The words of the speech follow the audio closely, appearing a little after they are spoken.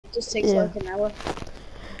just takes like an hour.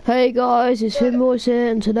 Hey guys, it's Finboys here,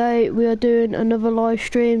 and today we are doing another live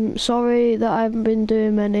stream. Sorry that I haven't been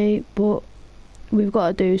doing many, but we've got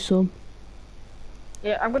to do some.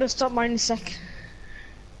 Yeah, I'm gonna stop mine in a sec.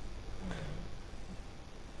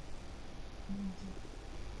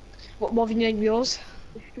 What have you named yours?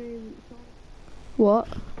 What?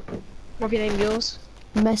 What have you named yours?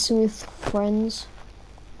 Messing with friends.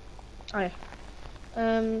 Oh yeah.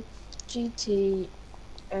 GTA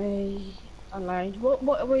Online.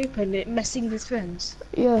 What were you playing it? Messing with friends?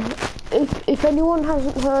 Yeah. If anyone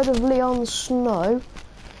hasn't heard of Leon Snow,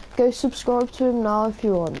 go subscribe to him now if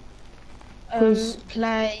you want.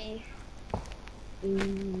 Play...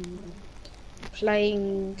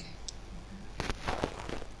 playing...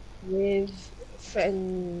 with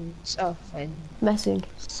friends. Oh, friends. Messing.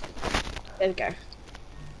 There we go.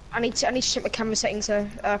 I need to check my camera settings, so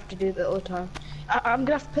I have to do that all the time. I'm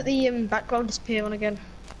gonna have to put the background disappear on again.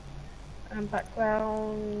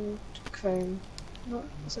 Background Chrome. What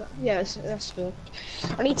is that? Yeah, that's good.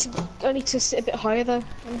 I need to sit a bit higher though.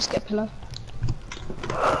 Let me just get a pillow.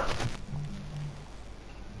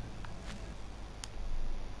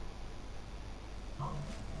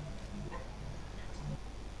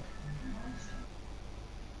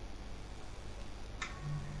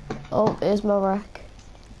 Oh, here's my rack.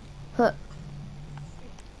 Huh.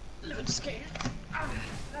 Let me just get here.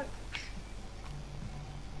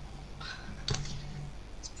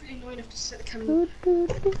 It's pretty annoying if to set the camera.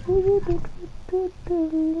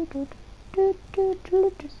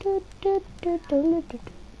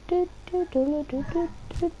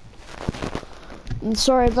 I'm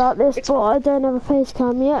sorry about this, but I don't have a face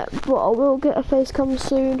cam yet, but I will get a face cam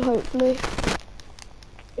soon, hopefully.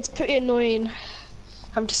 It's pretty annoying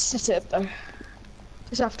having to set it up though.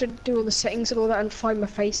 Just have to do all the settings and all that and find my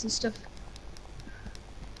face and stuff.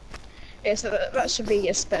 Yeah, so that should be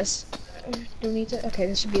a spec. Do we need it? Okay,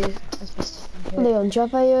 this should be a spec. Leon, do you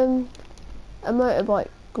have a motorbike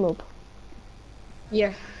club?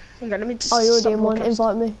 Yeah. Hang on, let me just. Oh, you're already stop in one. broadcast.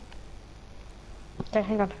 Invite me. Okay,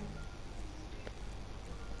 hang on.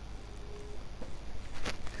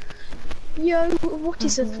 Yo, what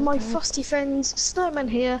is it? My frosty friends, Snowman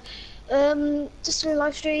here. Just a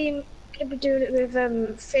live stream. Gonna be doing it with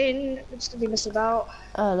Finn. We're just gonna be messing about.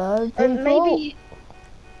 Hello, people.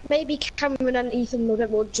 Maybe Cameron and Ethan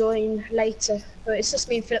will join later, but it's just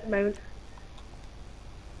me and Finn at the moment.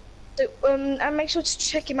 So, and make sure to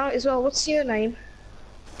check him out as well. What's your name?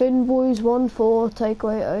 Finboys14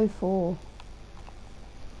 takeaway 04.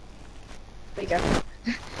 There you go.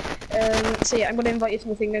 So yeah, I'm gonna invite you to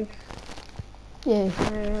the thing then. Yeah.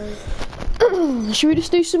 Should we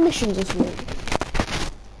just do some missions this week?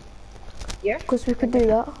 Yeah. Because we could do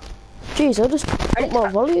that. Jeez, I just up my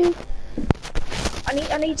volume. I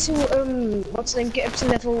need to what's the name? Get up to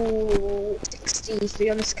level 63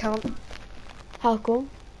 on this account. How come?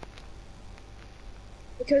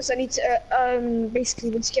 Because I need to basically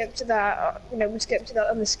once you get up to that, once you get up to that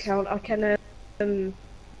on this account, I can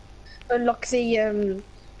unlock the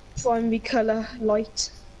primary color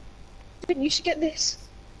light. But you should get this.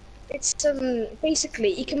 It's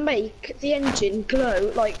basically you can make the engine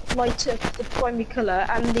glow, like light up the primary color,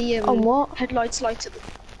 and the On what? headlights light up.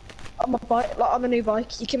 On my bike, like on the new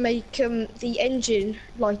bike, you can make the engine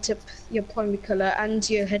light up your primary color and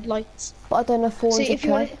your headlights. But I don't know 400k. See if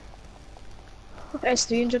you want it, it's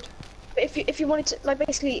 300. But if you wanted to, like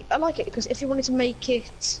basically, I like it because if you wanted to make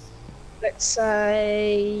it, let's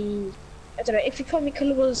say, I don't know, if your primary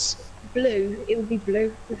color was blue, it would be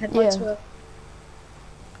blue. The headlights were.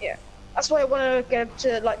 Yeah, that's why I want to get up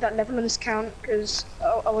to like that level on this account because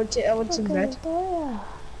I want some red.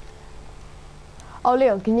 Oh,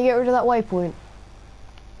 Leon, can you get rid of that waypoint?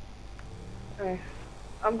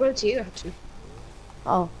 I'm going to you actually.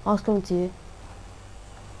 Oh, I was coming to you.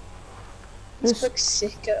 It's like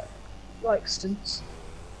sick at like stunts.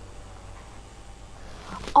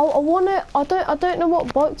 Oh, I want it. I don't know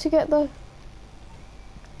what bike to get though.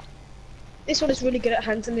 This one is really good at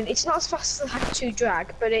handling. It's not as fast as the Hack 2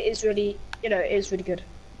 drag, but it is really, it is really good.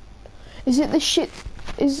 Is it the shit?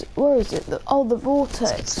 Where is it? The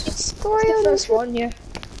vortex. It's the first one, yeah.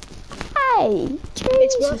 Hey,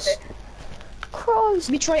 Jesus It's worth it. Christ!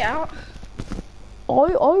 Let me try it out. I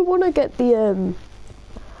want to get the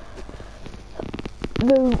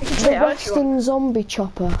Western zombie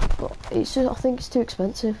chopper, but it's just I think it's too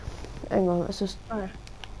expensive. Hang on, let's just. Oh.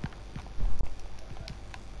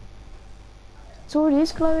 It's already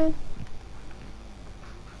is glowing.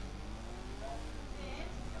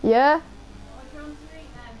 Yeah.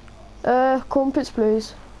 Crumpets,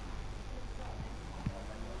 please.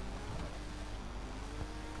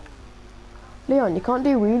 Leon, you can't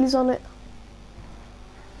do wheelies on it.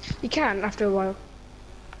 You can after a while.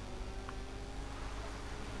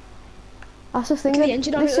 That's the thing. Look at the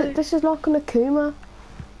engine on it, though. This is like an Akuma.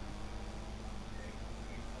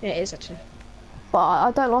 Yeah, it is actually. But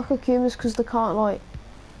I don't like Akumas because they can't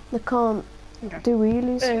do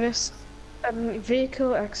wheelies. This,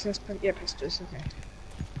 vehicle access, yeah, passengers, okay.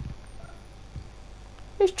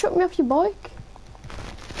 You just chuck me off your bike.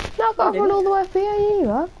 Now I've got to run all the way up here, you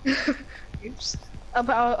know. Oops.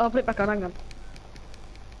 I'll put it back on, hang on.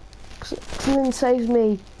 Cause then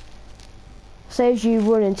saves you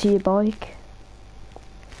run into your bike.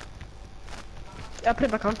 I'll put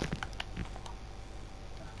it back on.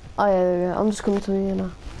 Oh yeah, I'm just coming to you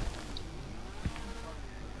now.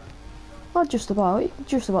 Oh, just about do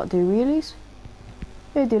wheelies.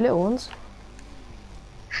 You do little ones.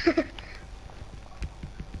 You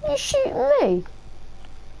shooting me?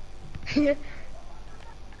 Yeah.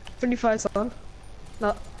 Friendly fire's on.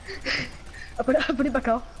 No. I'll put it back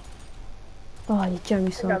on. Oh, you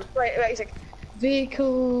jammy son. Wait a sec.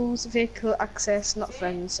 Vehicles, vehicle access, not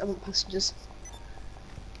friends. I want passengers.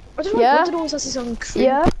 I don't know Yeah. why it always has its own crew.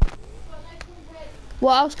 Yeah.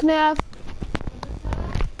 What else can I have?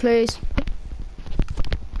 Please.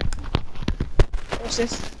 What's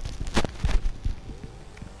this?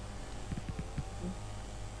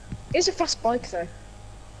 It's a fast bike though.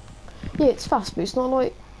 Yeah, it's fast, but it's not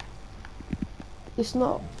like. It's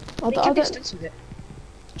not. I You can don't. distance with it.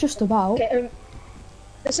 Just about. Okay,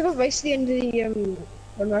 let's have a race to the end of the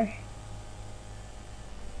runway.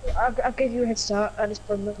 I'll give you a head start, and it's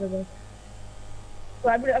probably not gonna work.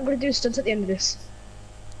 Well, I'm gonna do a stunt at the end of this.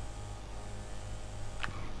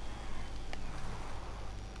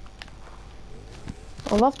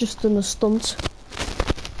 I've just done a stunt.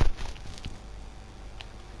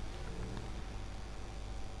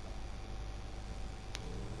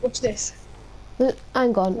 Watch this.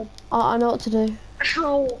 Hang on. I know what to do.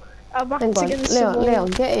 Ow! I'm back Hang on. against the wall.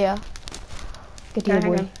 Leon, get here. Get here,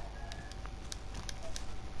 hang boy. on.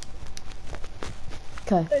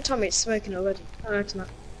 Okay. Don't tell me it's smoking already. Oh, no, it's not.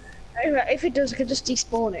 Anyway, if it does, I can just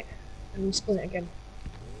despawn it and spawn it again.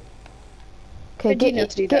 Okay, Do you know how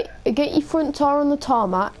to do that? get your front tire on the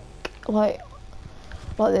tarmac, like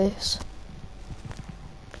this.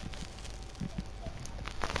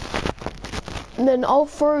 And then I'll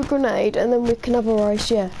throw a grenade, and then we can have a race.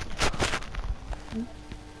 Yeah.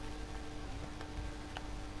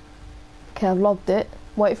 Okay, I've lobbed it.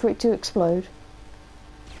 Wait for it to explode.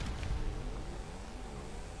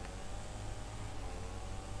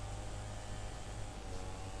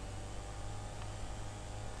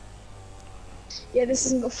 Yeah, this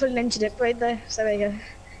hasn't got full engine up right there, so there you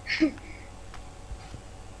go.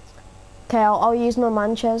 Okay, I'll use my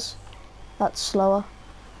Manches. That's slower.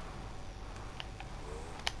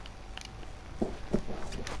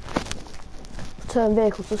 Turn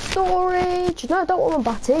vehicle to storage. No, I don't want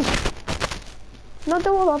my batty. No, I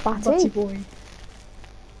don't want my batty. Batty boy.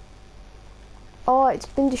 Oh, it's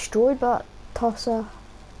been destroyed by that tosser.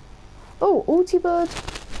 Oh, Ulti Bird.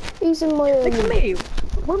 He's in my Look at me.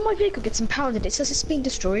 When my vehicle gets impounded, it says it's been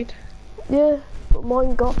destroyed. Yeah, but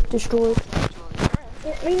mine got destroyed.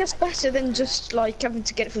 I mean, that's better than just like having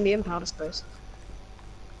to get it from the impound, I suppose.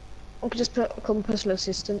 I could just call personal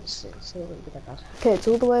assistance. It's not really that bad. Okay, it's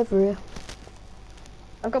all the way over here.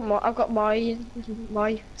 I've got my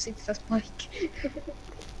super fast bike.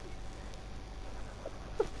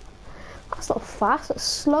 That's not fast, that's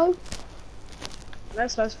slow.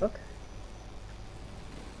 That's slow as fuck.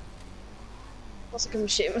 What's like I'm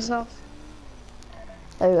shitting myself?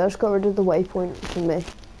 Oh, I just got rid of the waypoint for me.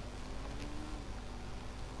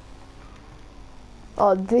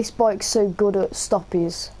 Oh, this bike's so good at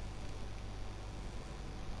stoppies.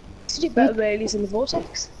 To do better wheelies in the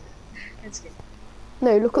vortex. That's good.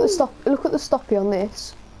 No, look at the stop. Look at the stoppie on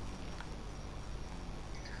this.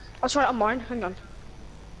 I'll try it on mine. Hang on.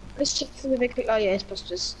 Let's check for the vehicle. Oh yeah, it's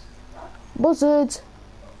posters. Buzzard.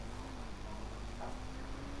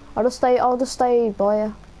 I'll just stay by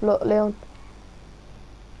you. Look, Leon.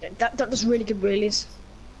 That does really good wheelies.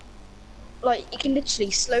 Like you can literally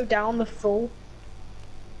slow down the fall.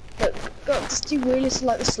 But just do wheelies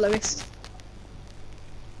like the slowest.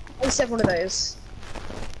 I just have one of those.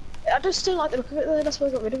 I just don't like the look of it though, that's why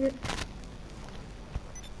I got rid of it.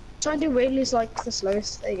 Try and do wheelies like the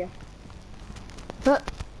slowest. There you go. Huh.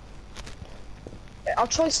 I'll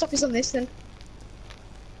try stoppies on this then.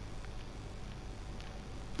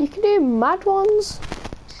 You can do mad ones.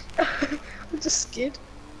 I'm just scared.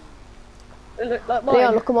 They look like mine.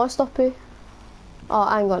 Leon, look at my stoppie. Oh,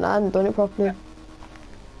 hang on, I hadn't done it properly. Yeah.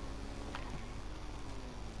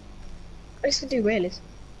 I just can do wheelies.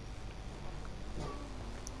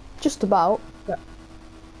 Just about. Yeah.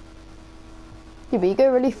 Yeah, but you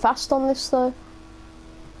go really fast on this though.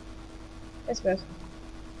 That's good.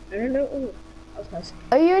 I don't know. Ooh, that was nice.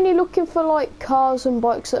 Are you only looking for like cars and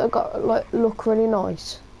bikes that have got like look really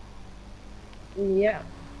nice? Yeah.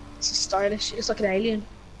 It's so stylish. It's like an alien.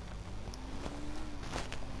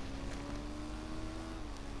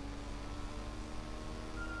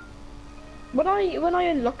 When I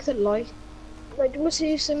unlock the light, like, do I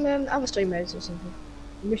see some other story modes or something?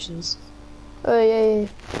 Missions. Oh yeah, yeah.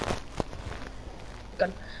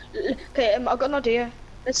 Gone. Okay, I've got an idea.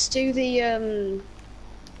 Let's do the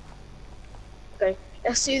Okay,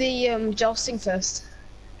 let's do the jousting first.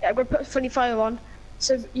 Okay, I'm gonna put friendly fire on.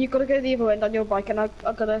 So you gotta go the other end on your bike, and I've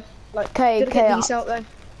gotta like. Okay, gotta get these out there.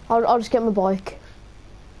 I'll just get my bike.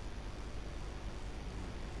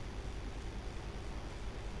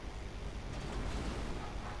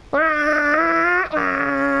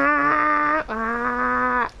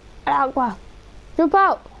 Wow. Jump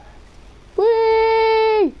out!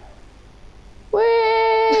 Whee!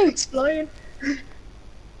 Whee! It's flying.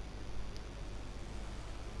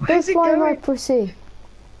 Where's it Fly my going? pussy.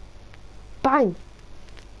 Bang!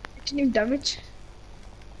 Can you damage?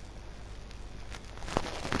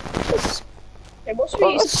 It's, Okay, what's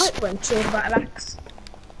we use a pipe wrench or a battle axe?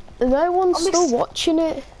 no one's I still missed- watching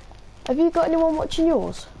it. Have you got anyone watching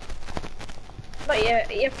yours? But yeah,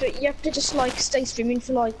 you have to just like stay streaming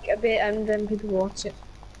for like a bit, and then people watch it.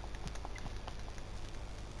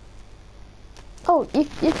 Oh, you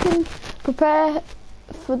can prepare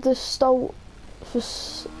for the start.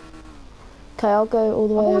 Okay, I'll go all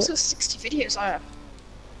the I've way. almost got 60 videos. I have.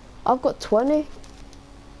 I've got 20.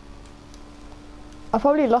 I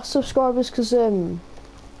probably lost subscribers because Okay,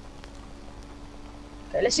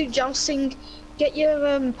 let's do jousting. Get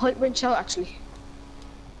your pipe wrench out, actually.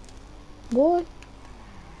 what?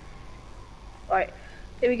 Right,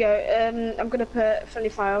 here we go. I'm gonna put friendly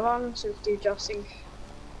fire on, so we can do jousting.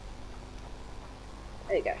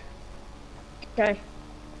 There you go. Okay,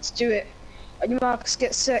 let's do it. On your marks,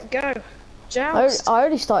 get set, go. Joust. I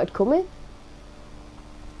already started coming.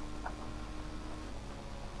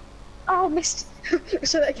 Oh, missed.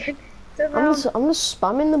 Say that again. Turn I'm around. just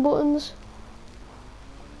spamming the buttons.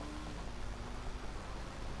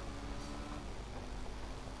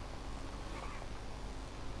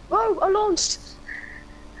 Whoa, I launched.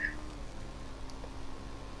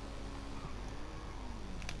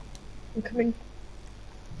 I'm coming.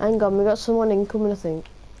 Hang on, we got someone incoming, I think.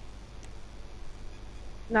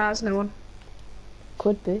 Nah, there's no one.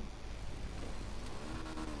 Could be.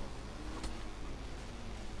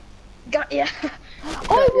 Got ya.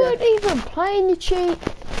 I weren't even playing, you cheat.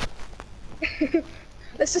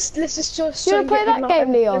 let's just just. You wanna play that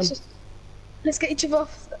game, Leon? Let's get each other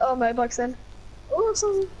off our motorbikes then.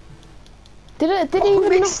 Awesome. Did it Oh,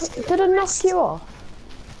 even missed. knock, did it knock you off?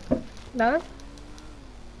 No.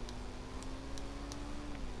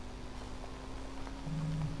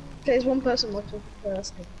 Okay, there's one person watching. Yeah,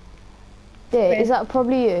 that's good. Yeah, Okay. is that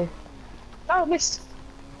probably you? Oh, missed.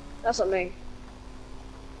 That's not me.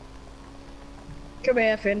 Come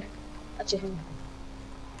here, Finn. That's him.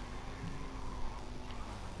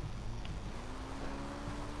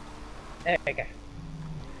 There we go.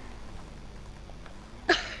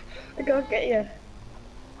 I can't get you.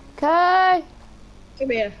 Okay. Come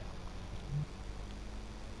here.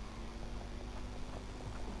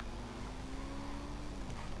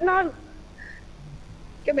 No.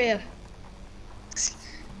 Come here.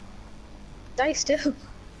 Stay still.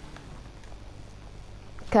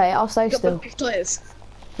 Okay, I'll stay Got still. the players.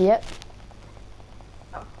 Yep.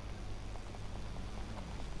 Oh.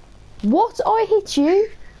 What? I hit you?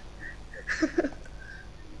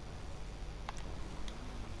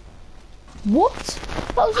 What?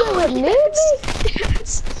 That was nowhere near me.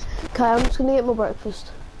 Yes. Okay, I'm just gonna get my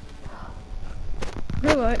breakfast.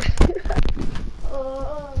 Alright.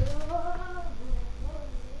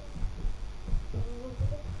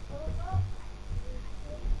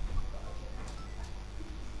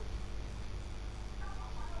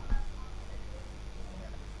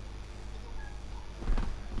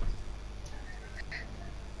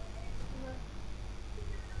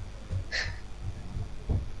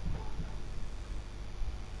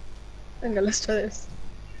 Hang on, let's try this.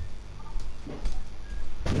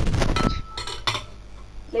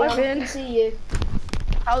 Leon, I Finn. can see you.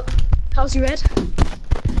 How's your head?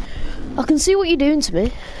 I can see what you're doing to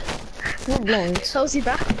me. Not blind. How's your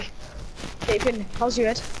back? Hey, Finn, how's your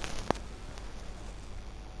head?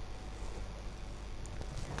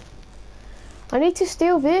 I need to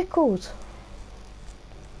steal vehicles.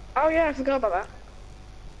 Oh yeah, I forgot about that.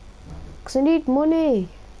 Because I need money.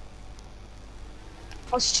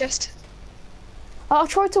 How's your chest? I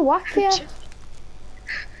tried to whack you.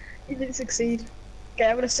 You didn't succeed. Okay,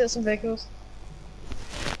 I'm gonna steal some vehicles.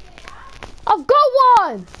 I've got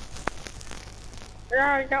one!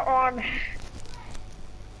 Yeah, I got one.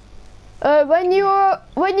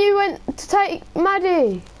 When you went to take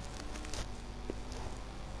Maddie.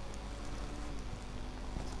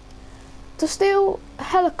 To steal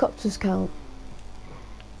helicopters count?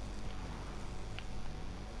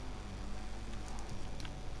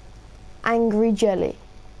 Angry Jelly.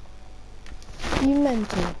 You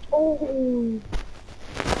mental. Oh.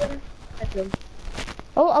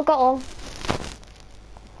 Oh, I got one.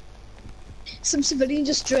 Some civilian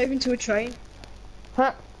just drove into a train.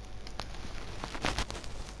 Huh?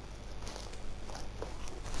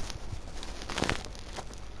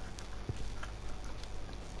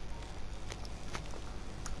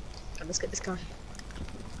 Okay, let's get this guy.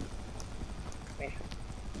 Where?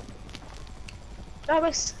 No,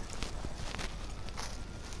 miss.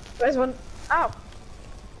 Where's one? Ow!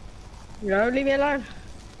 No, leave me alone.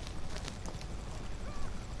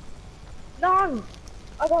 No!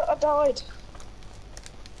 I died.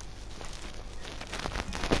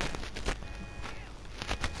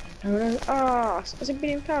 Oh no. Ah, has it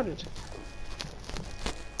been impounded?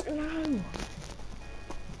 No!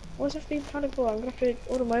 What's that being impounded for? I'm gonna have to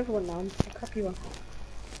order my other one now. A crappy one.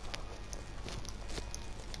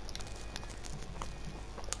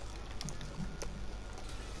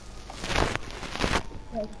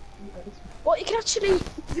 Well, you can actually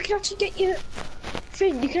get your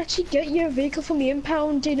thing. You can actually get your vehicle from the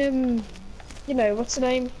impound in you know what's the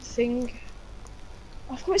name thing?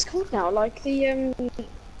 I forgot what it's called now. Like the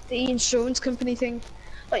insurance company thing.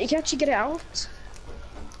 Like you can actually get it out.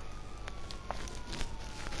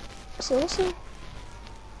 That's awesome.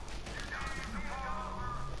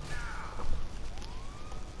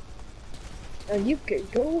 And you can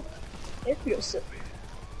go if you're sick.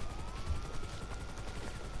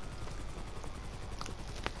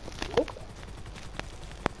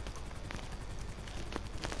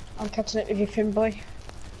 I'm catching up with you, Finboy.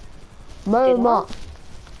 Mama.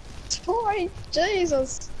 Boy,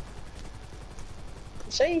 Jesus.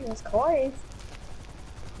 Jesus Christ.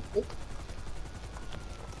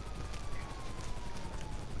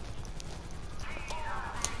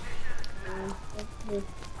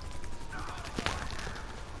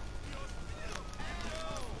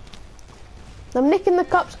 I'm nicking the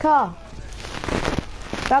cop's car.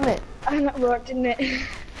 Damn it. And that worked, didn't it?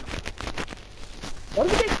 What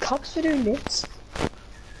do we get cops for doing this?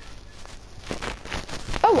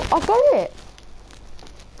 Oh, I got it.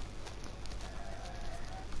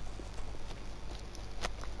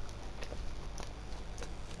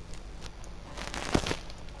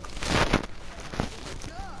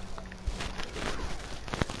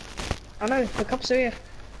 I know, the cops are here.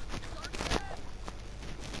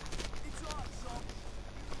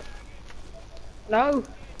 No! You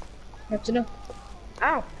have to know.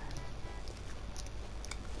 Ow!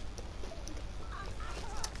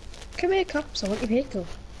 Come here, cops, I want your vehicle.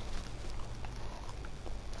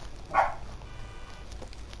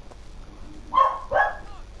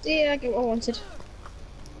 Yeah, I get what I wanted.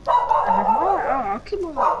 Oh, come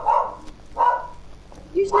on.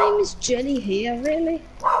 Whose name is Jenny here, really?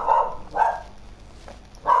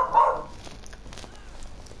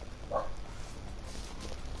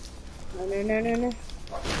 No.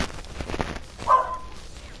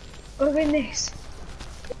 Gotta win this.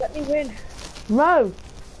 Let me win. No.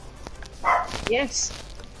 Yes.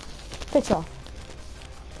 Piss off.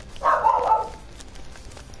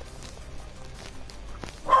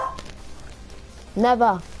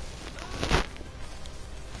 Never.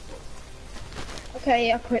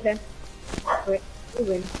 Okay, I'll quit then. Quit. We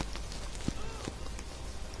win.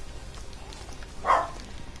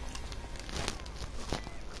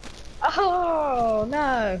 Oh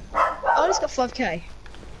no! I just got 5k.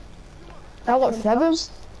 I got 7.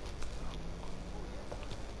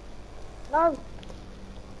 No.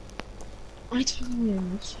 I don't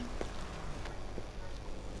know.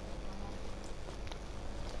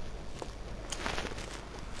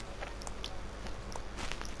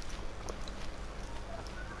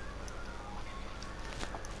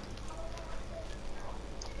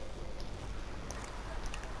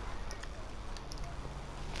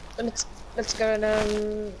 Let's go and have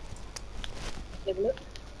a look.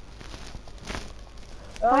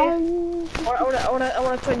 I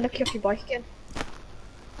wanna try and knock you off your bike again.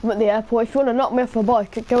 I'm at the airport. If you want to knock me off a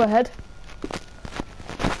bike, go ahead.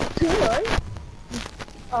 Do I?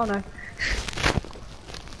 Oh no.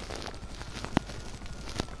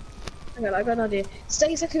 Hang on, I got an idea.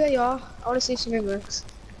 Stay exactly where you are. I wanna see if something works.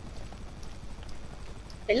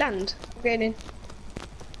 Hey, land. I'm going in.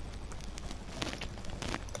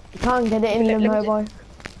 You can't get it in the mobile.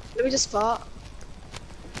 Let me just fart.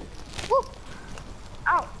 Woo!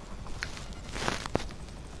 Ow!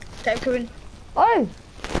 Okay, I'm coming. Oh!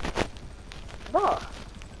 What?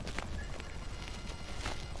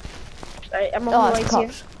 Right, I'm on Oh, my way it's to you.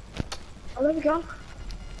 cops. Oh, there we go.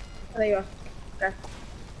 Oh, there you are. Okay.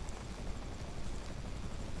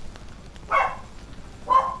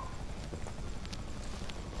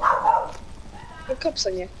 Got cops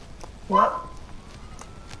on you? Yep.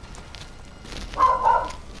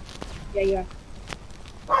 Yeah, you are.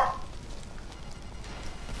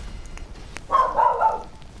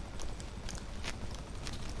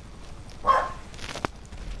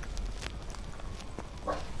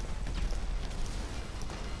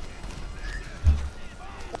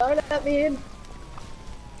 Don't let me in.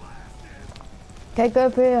 Okay, go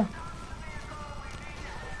over here.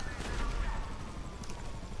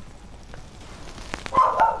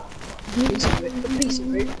 Police are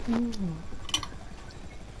rude.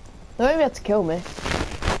 They won't be able to kill me.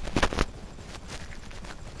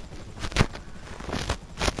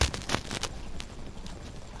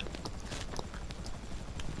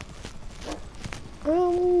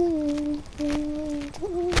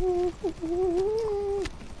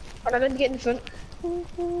 And I didn't get in front.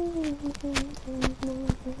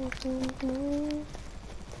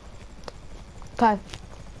 Okay.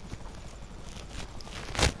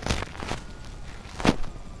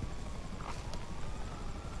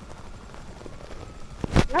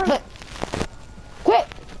 No. Quick!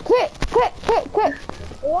 Quick! Quick! Quick! Quick!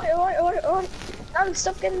 Alright. No,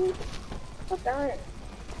 stop getting... Stop that.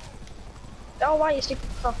 Oh, why you stupid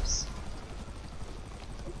cops?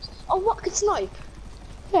 Oh, what? I can snipe?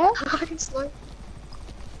 Yeah. I can snipe.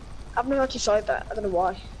 I've never actually tried that. I don't know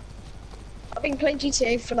why. I've been playing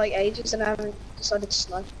GTA for like ages and I haven't decided to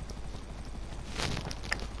snipe.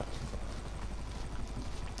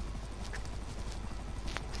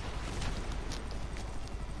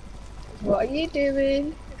 What are you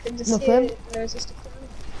doing? I can just Nothing. see it. Nose is sticking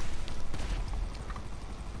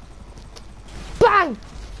out. Bang!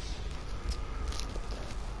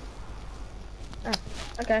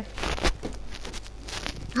 Okay.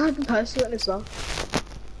 I've been posting as well.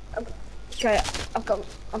 Okay, I've got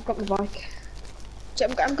my bike. So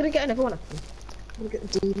I'm gonna get another one. I'm gonna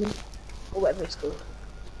get the demon or whatever it's called.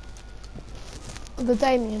 The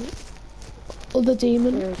Damien. Or the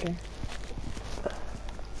demon. Yeah, okay.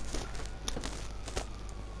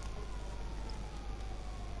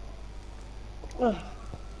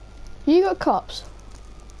 You got cops?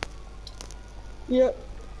 Yep.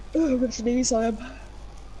 Oh, I'm sneeze, I am.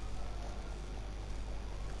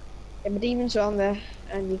 Yeah, my demons are on there,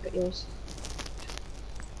 and you've got yours.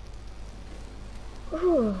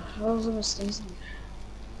 Oh, I was almost sneezing.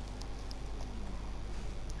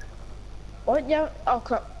 Why didn't you? Oh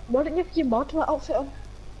crap! Why didn't you have your mod outfit on?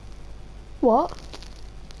 What?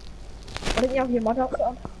 Why didn't you have your mod outfit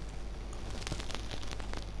on?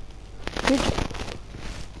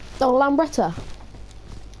 Oh, Lambretta.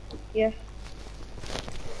 Yeah.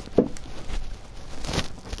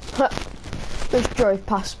 Just drove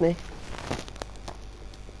past me.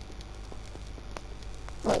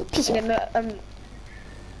 Like, just And then,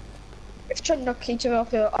 if trying to knock each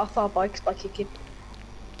other off our bikes by kicking.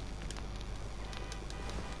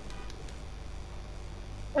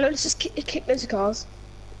 Well, let's just kick those cars.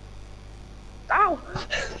 Ow!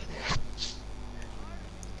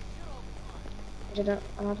 I don't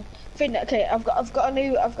know. Finn, okay, I've got a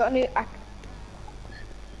new I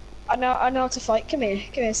know how to fight. Come here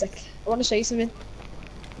a sec. I want to show you something.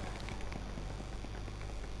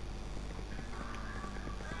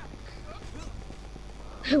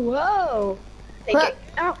 Whoa! Hey, Huh.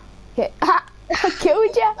 ow! okay. Ha! I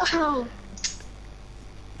killed you. Ow!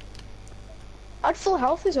 I had full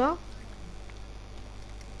health as well.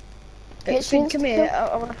 Get Finn, Shins come to here. kill.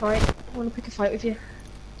 I want to fight. I want to pick a fight with you.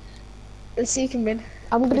 Let's see who can win.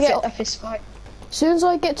 I'm gonna Let's get. a fist fight. As soon as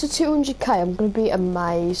I get to 200k, I'm gonna be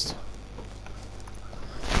amazed.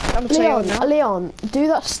 I'm gonna tell you Leon, now. Leon, do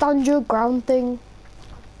that stand your ground thing.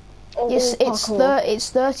 It's parkour.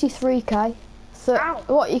 it's 33k. Ow.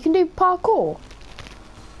 What, you can do parkour?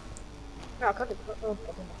 No, I can't do parkour.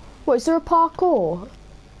 What, is there a parkour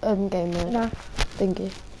game mode? No.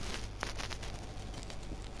 Thingy.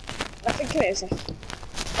 I think it is.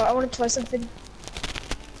 Right, I want to try something.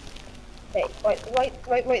 Okay,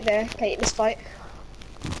 right there. Okay, let's fight.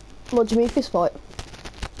 What do you mean fist fight?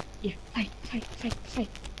 Yeah, fight.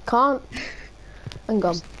 Can't. Hang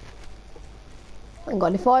on. Hang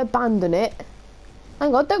on, if I abandon it.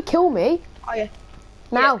 Hang on, don't kill me. Oh yeah.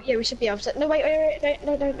 Now. Yeah, we should be able to. No, wait,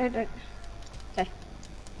 no. Okay.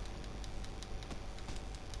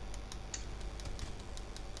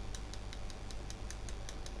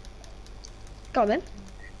 Go on then.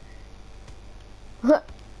 Ow.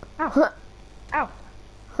 Ow.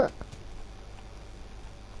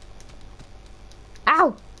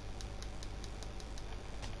 Ow!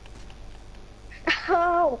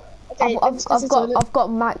 Ow. Okay, I've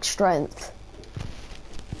got max strength.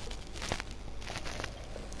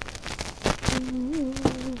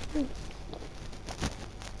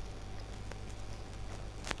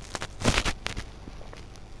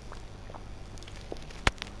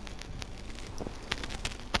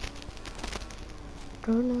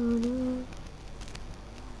 No.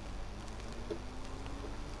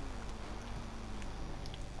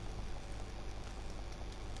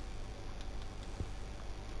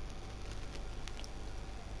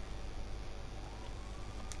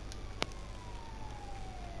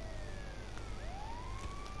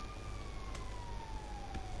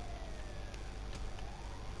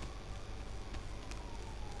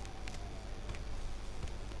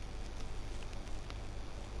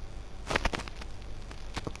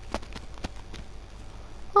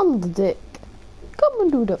 I'm the dick. Come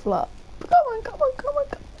and do the flap. Come on,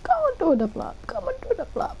 do the flap. Come and do the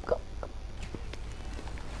flap. Come.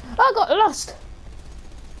 I got lost.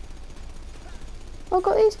 I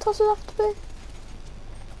got these tosses after me.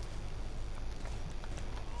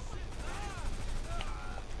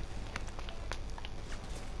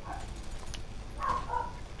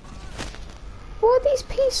 Why are these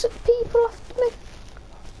people after me?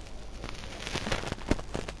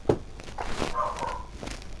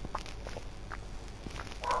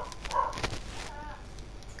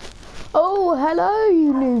 Oh, hello,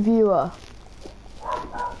 you new viewer.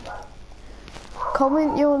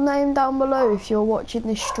 Comment your name down below if you're watching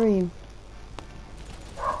this stream.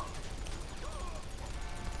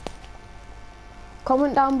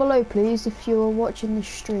 Comment down below, please, if you're watching this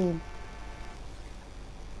stream.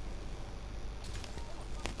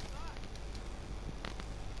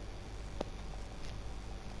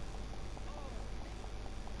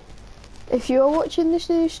 If you're watching this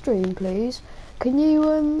new stream, please, can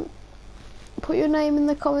you put your name in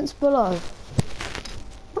the comments below?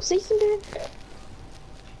 What's Ethan doing?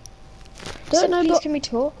 Don't know, please but can we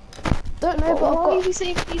talk? don't know, but Why are you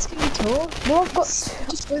saying please can we talk? well, I've got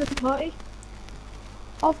Just join the party.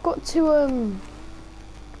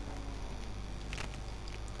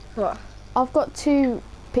 What? I've got two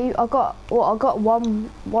people. I got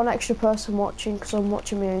one extra person watching because I'm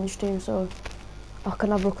watching my own stream, so I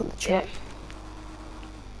can have a look at the chat. Yeah.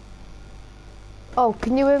 Oh,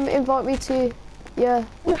 can you invite me to No,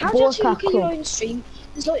 how do you actually look at your club? own stream?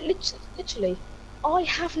 There's like literally, I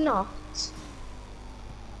have not.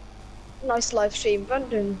 Nice live stream,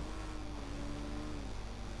 Brandon.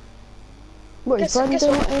 What is Guess Brandon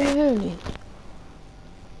what? O'Hooley?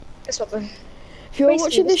 Guess what then? If you're Basically,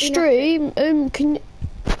 watching this there's been stream,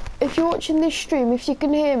 if you're watching this stream, if you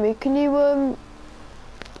can hear me, can you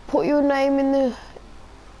put your name in the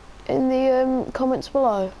comments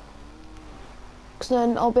below? Because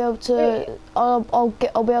then I'll be able to I'll be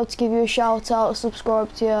able to give you a shout out,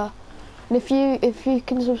 subscribe to you, and if you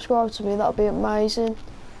can subscribe to me, that'll be amazing.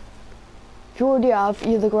 If you already have,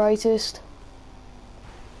 you're the greatest.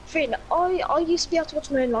 Finn, I used to be able to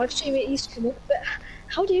watch my own live stream. It used to come up, but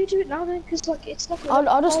how do you do it now then? Because like it's not.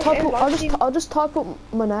 I'll just type up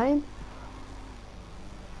my name.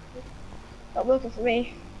 Not working for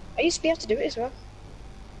me. I used to be able to do it as well.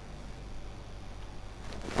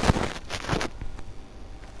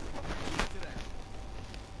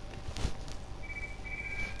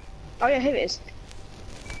 Oh yeah, here it is.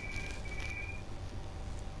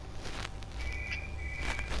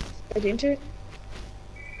 Get into it.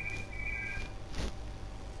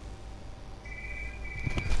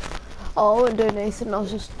 Oh, I wasn't doing anything. I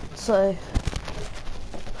was just so.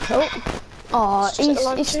 Oh,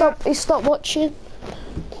 he stopped watching.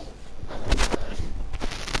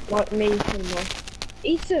 Like me, anyway.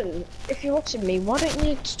 Ethan, if you're watching me, why don't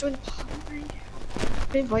you just join the party?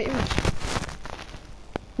 Invite him.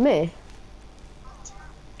 Me?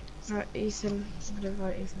 Right, Ethan. I'm gonna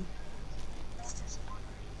invite Ethan.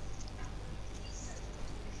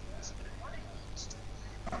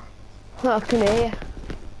 I can hear you.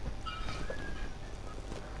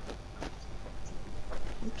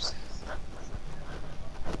 Oops.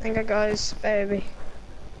 Hang on, guys, baby.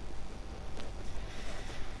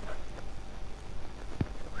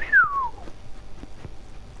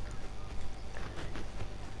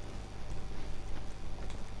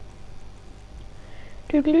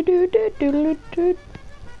 Doodly doo doo doodly doo.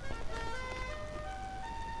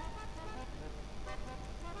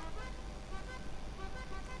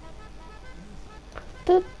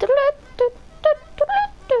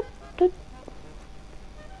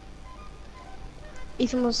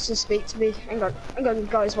 Ethan wants to speak to me. Hang on,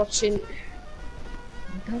 guys watching.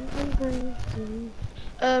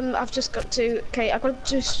 I've just got to. Okay, I've got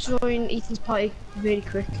to just join Ethan's party really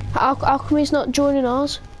quick. How come he's not joining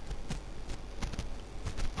ours?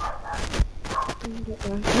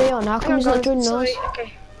 Leon, how come he's not joining ours?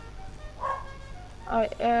 Okay.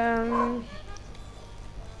 Alright,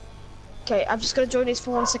 okay, I've just got to join this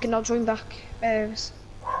for 1 second. I'll join back.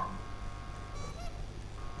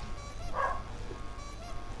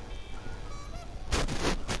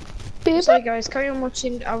 Sorry guys, carry on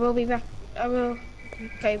watching. I will be back. I will.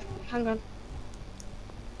 Okay, hang on.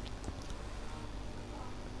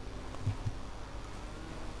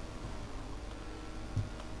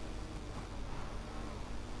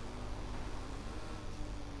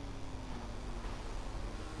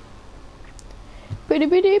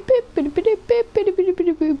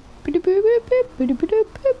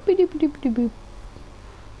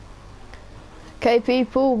 Okay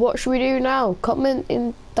people, what should we do now? Comment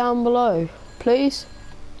in down below, please.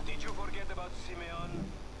 Did you forget about Simeon?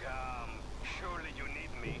 Come, surely you need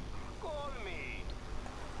me. Call me.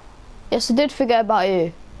 Yes, I did forget about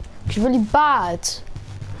you. It's really bad.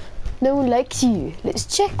 No one likes you. Let's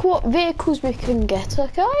check what vehicles we can get,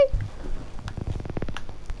 okay?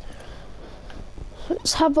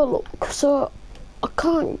 Let's have a look. So I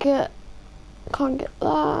can't get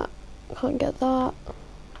that. Can't get that.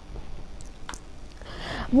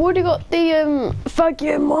 I've already got the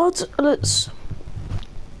faggot mod.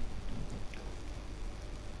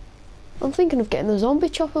 I'm thinking of getting the zombie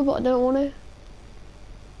chopper, but I don't want to.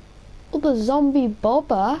 Oh, the zombie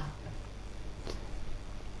bobber.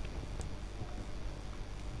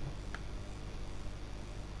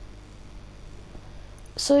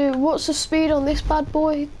 So what's the speed on this bad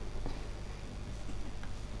boy?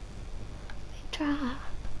 Try.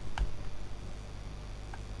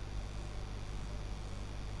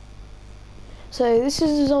 So this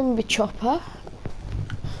is a zombie chopper.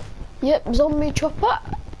 Yep, zombie chopper.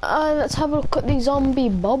 And let's have a look at the zombie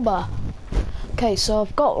bobber. Okay, so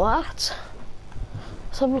I've got that.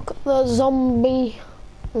 Let's have a look at the zombie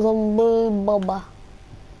bobber.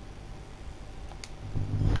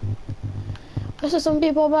 Where's the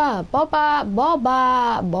zombie bobber? Bobber.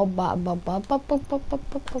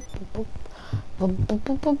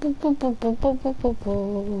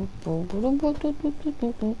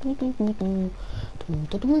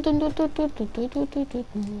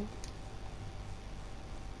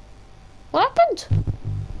 What happened?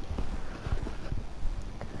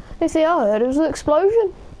 They say I heard it was an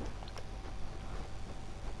explosion.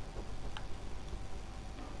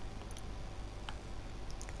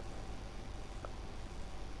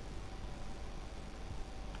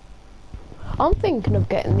 I'm thinking of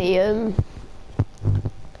getting the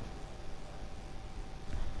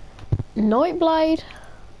Nightblade.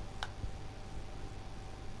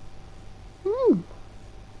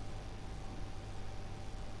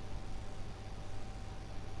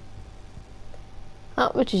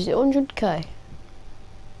 How much is it? 100k.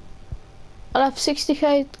 I'll have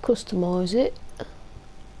 60k to customise it.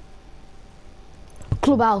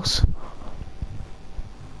 Clubhouse.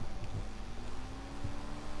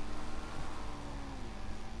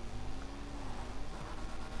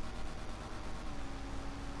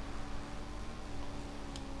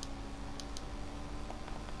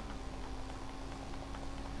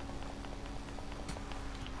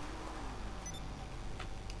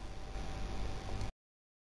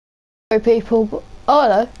 People, but oh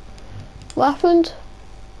hello, what happened?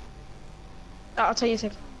 I'll tell you a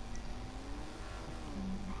second.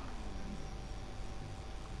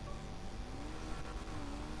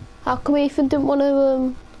 How come Ethan didn't want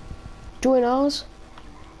to join ours?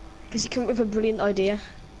 Because he came up with a brilliant idea.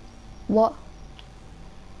 What?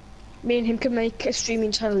 Me and him can make a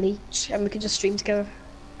streaming channel each, and we can just stream together.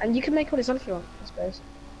 And you can make one as well if you want, I suppose.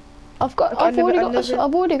 I've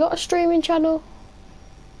already got a streaming channel.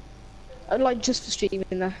 I'd like just for streaming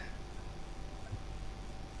there.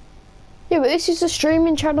 Yeah, but this is a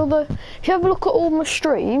streaming channel though. If you have a look at all my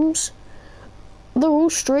streams, they're all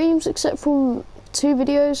streams except from 2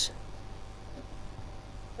 videos.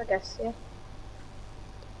 I guess, yeah.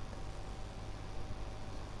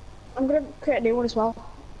 I'm gonna create a new one as well.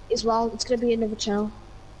 It's gonna be another channel.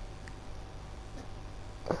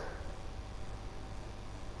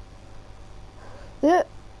 Yeah.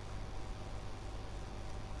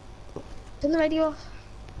 Turn the radio off.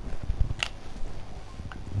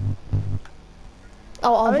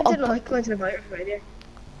 Oh, I didn't like going to the radio.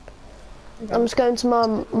 I'm just going to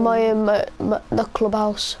the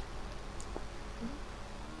clubhouse.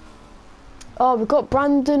 Oh, we've got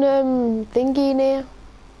Brandon thingy in here.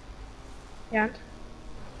 Yeah.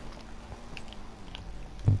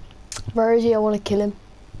 Where is he? I want to kill him.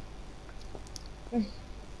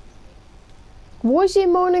 Why is he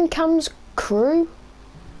mourning Cam's crew?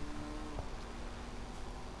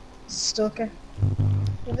 Stalker.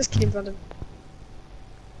 I'm just kidding, Brandon.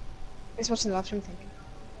 He's watching the live stream thinking.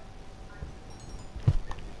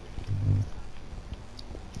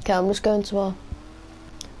 Okay, I'm just going to our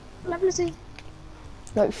Level is he?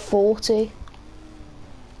 like 40.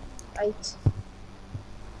 8.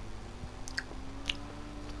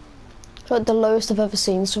 It's like the lowest I've ever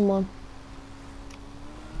seen someone.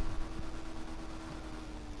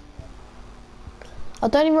 I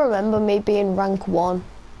don't even remember me being rank 1.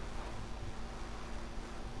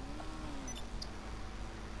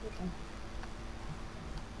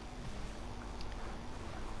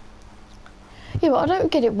 Yeah, but I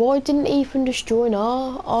don't get it. Why didn't Ethan just join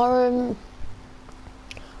our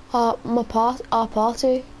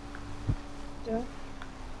party? Yeah.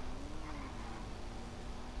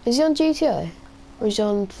 Is he on GTA? Or is he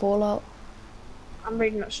on Fallout? I'm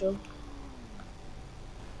really not sure.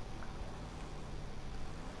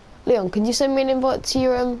 Leon, can you send me an invite to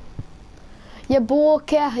your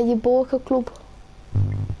Borka club?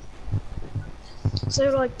 So,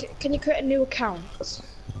 like, can you create a new account?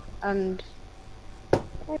 And... Oh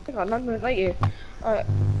my god, I'm gonna let you. Alright.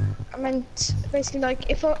 I meant, basically, like,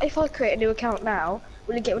 if I create a new account now,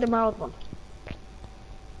 will you get rid of my old one?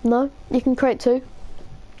 No, you can create 2.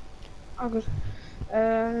 Oh,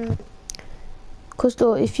 good. Cause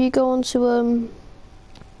look, if you go on to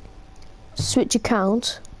switch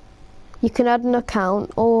account, you can add an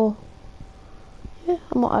account, or yeah,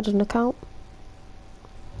 I might add an account.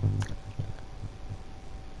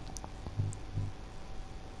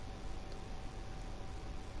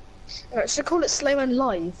 Alright, should I call it Slayman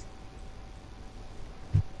Live?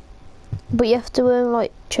 But you have to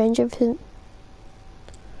like change everything.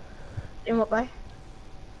 In what way?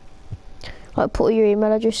 Like put your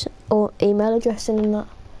email address in and that.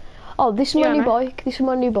 Oh, this is my Yeah, new I know. bike. This is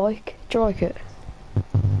my new bike. Do you like it?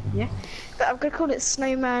 Yeah. But I'm gonna call it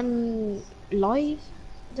Snowman Live?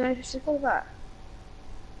 I don't know if I should call it that.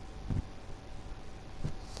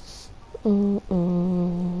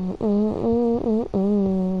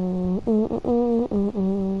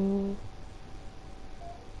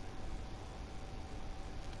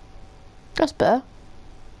 That's better.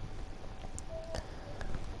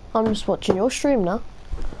 I'm just watching your stream now.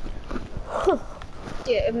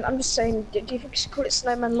 Yeah, I'm just saying, do you think we should call it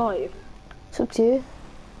Snowman Live? It's up to you.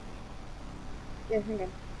 Yeah, hang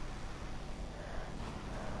on.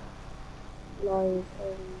 Live,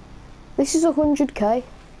 This is 100k.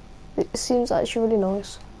 It seems actually really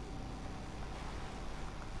nice.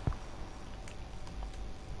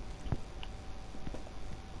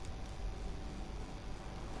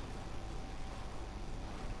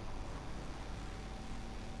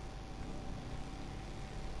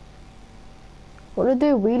 Want to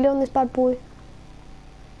do a wheelie on this bad boy?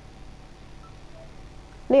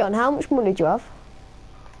 Leon, how much money do you have?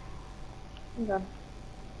 hang on.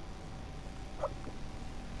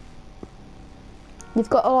 You've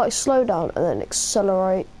got to like slow down and then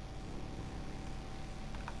accelerate.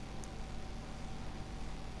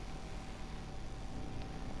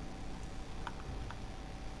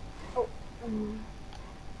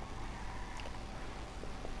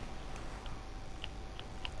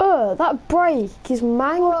 Oh, That brake is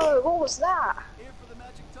mank. whoa, what was that? Here for the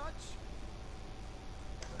magic touch?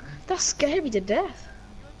 That scared me to death.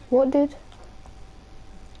 What did?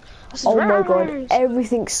 I said, Oh my god, "Rise."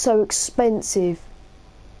 everything's so expensive.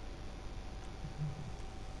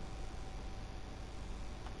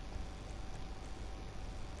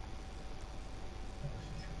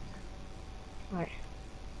 Right.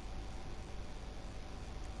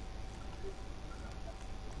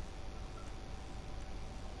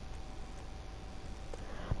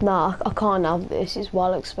 Nah, I can't have this, it's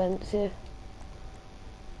well expensive.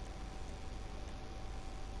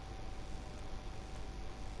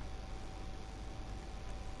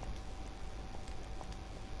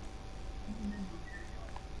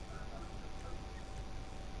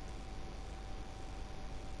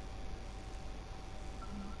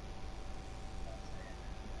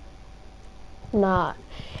 Nah,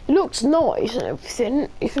 it looks nice and everything,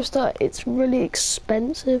 it's just that it's really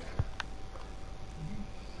expensive.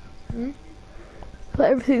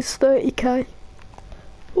 Like everything's 30k.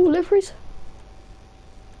 Oh, liveries.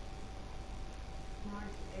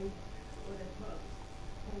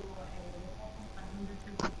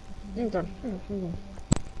 Hang on.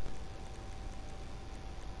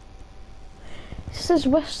 It says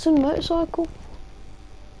Western Motorcycle.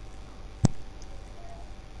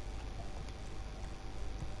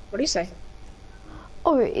 What do you say? Oh,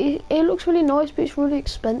 Oh, it looks really nice, but it's really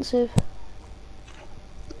expensive.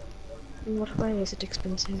 In what way is it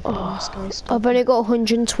expensive? Oh, Sky I've only got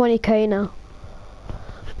 120k now.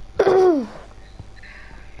 Oh,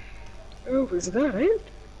 is that it?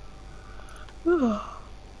 Oh.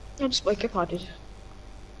 I'll just wake up, I did.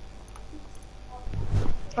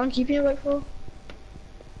 How long keeping you awake for?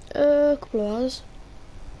 A couple of hours.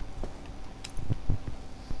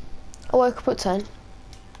 I woke up at 10.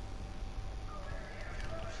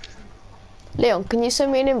 Leon, can you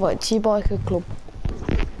send me an invite to your biker club?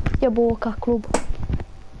 Your biker club.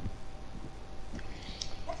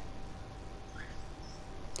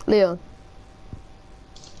 Leon.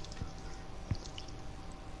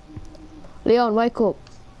 Leon, wake up.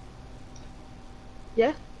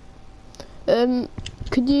 Yeah?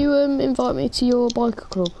 Could you invite me to your biker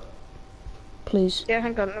club, please? Yeah,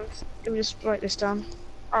 hang on, let me just write this down.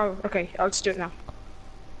 Oh, okay, I'll just do it now.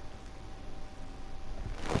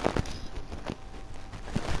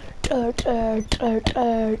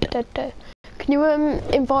 Can you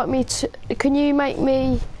invite me to? Can you make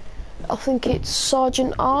me? I think it's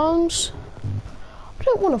Sergeant Arms. I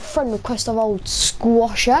don't want a friend request of old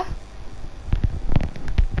Squasher.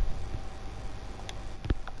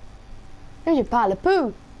 There's your pile of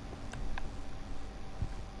poo.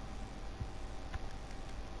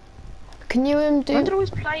 Can you do? Brendan always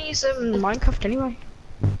plays Minecraft anyway.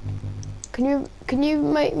 Can you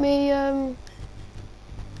make me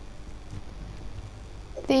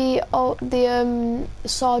the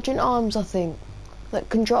Sergeant Arms, I think, that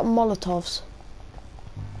can drop Molotovs.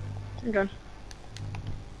 Okay.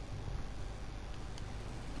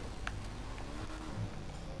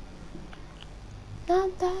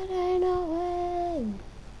 I've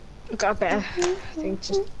got a better thing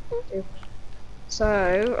to do. So,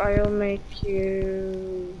 I'll make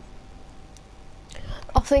you...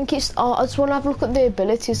 I think it's. I just want to have a look at the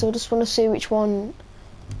abilities. I just want to see which one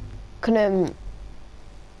can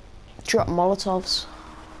drop Molotovs.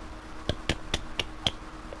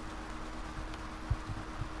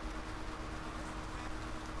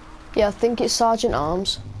 Yeah, I think it's Sergeant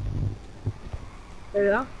Arms. There we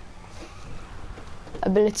are.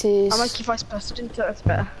 Abilities. I'll make you Vice President, so that's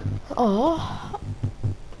better. Oh.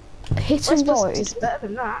 Hit Vice and President ride. is better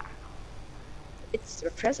than that. It's the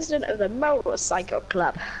president of the motorcycle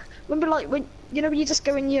club. Remember, like, when you just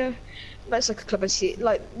go in your motorcycle club and see,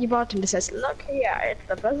 like, your bartender says, "Look here, it's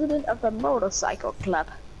the president of the motorcycle club."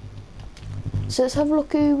 So let's have a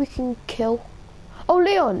look who we can kill. Oh,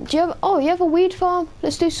 Leon, do you have? Oh, you have a weed farm.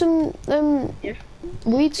 Let's do some Yeah.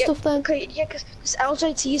 weed stuff then. Okay, yeah, because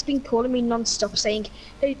LJT has been calling me non-stop saying,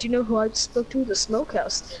 "Hey, do you know who I just spoke to at the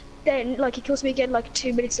smokehouse?" Then, like, he calls me again, like,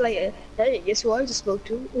 2 minutes later. "Hey, guess who I just spoke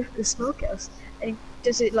to at the smokehouse?" And he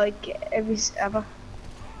does it, like, ever.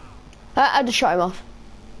 I just shot him off.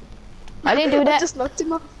 I didn't do I that. just knocked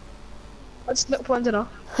him off. I just knocked Brandon off.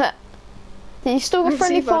 You still got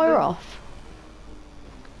friendly See, fire Brandon. off?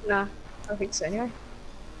 Nah, I don't think so anyway.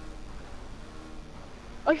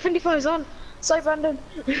 Oh, your friendly fire's on. Sorry, Brandon.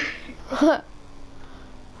 Okay,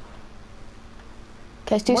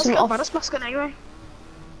 let's do some off. That's mascot anyway.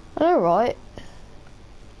 I know, right?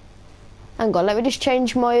 Hang on, let me just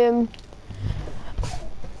change my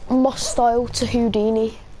Moss style to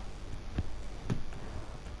Houdini.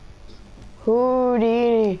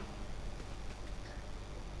 Houdini.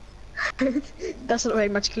 That's not very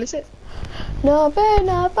magical, is it? No,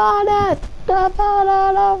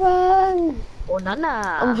 Oh,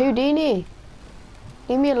 nana. I'm Houdini.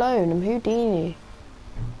 Leave me alone, I'm Houdini.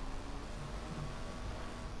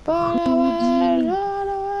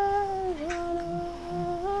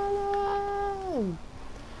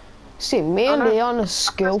 See, me and Leon are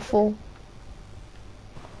skillful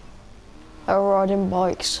at riding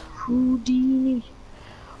bikes. Houdini.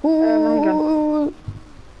 Ooh.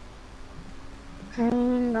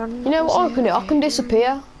 Hang on. You know what I can do? I can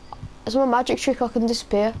disappear. It's my magic trick, I can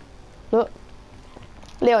disappear. Look.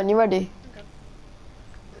 Leon, you ready?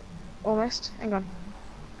 Almost. Hang on.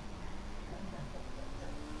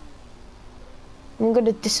 I'm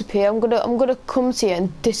gonna disappear. I'm gonna come to you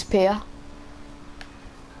and disappear.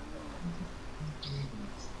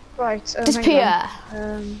 Right. Disappear. Hang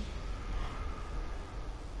on.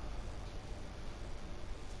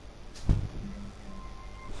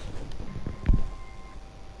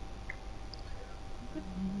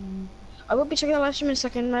 I will be checking the live stream in a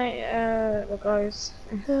second, mate. Look, guys.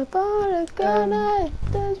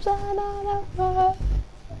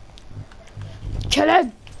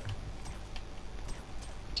 Chillin'.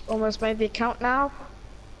 Almost made the account now.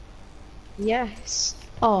 Yes.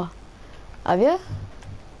 Oh, have you?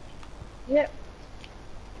 Yep.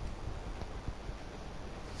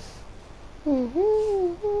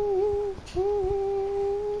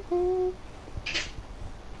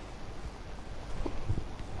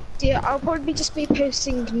 Yeah, I'll probably just be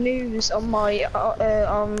posting news on my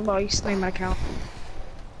Snowman account.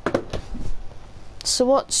 So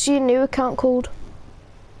what's your new account called?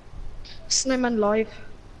 Snowman Live.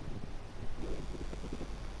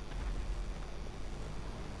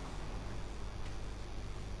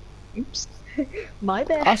 Oops. My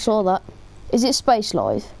bad. I saw that. Is it Space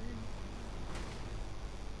Live?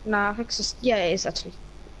 Nah, I think it's just... Yeah, it is actually.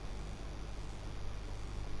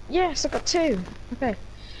 Yes, I got 2. Okay.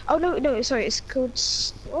 Oh, no, sorry, it's called...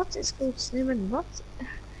 What? It's called Snowman... What?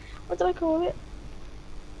 What did I call it?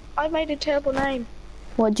 I made a terrible name.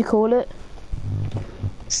 What'd you call it?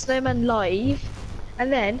 Snowman Live.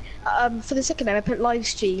 And then, for the second name, I put live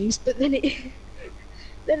streams, but then it...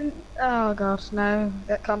 then... Oh, God, no.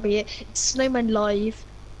 That can't be it. It's Snowman Live.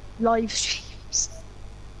 Live streams.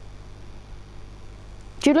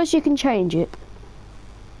 Do you realize you can change it?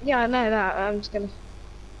 Yeah, I know that. I'm just gonna...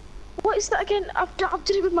 What is that again? I've done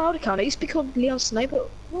it with my old account. It used to be called Leon Snow, but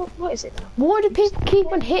what is it now? Why do people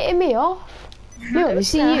keep on hitting me off? No,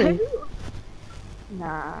 is it you?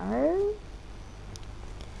 No.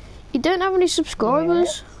 You don't have any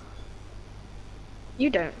subscribers.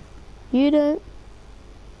 You don't. You don't.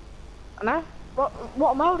 I know. What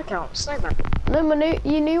on my old account? Snowman. No,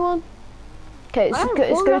 your new one. Okay,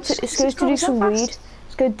 let's go to do some weed.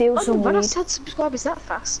 Let's go deal some when weed. I had subscribers that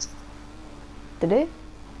fast. Did it?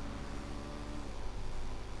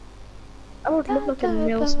 I would love like a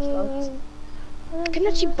million subscribers. I can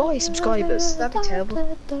actually buy subscribers. That'd be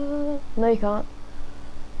terrible. No, you can't.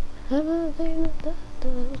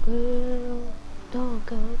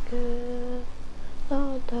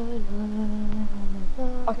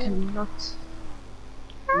 I cannot.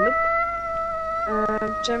 Nope.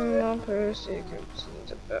 General person.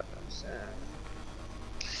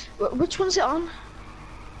 Which one's it on?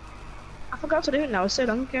 I forgot to do it now. It's so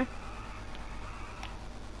long ago.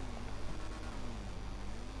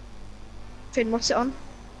 Finn, what's it on?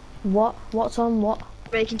 What? What's on what?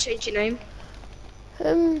 Where you can change your name.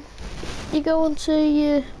 You go onto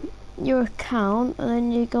your account and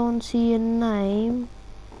then you go onto your name.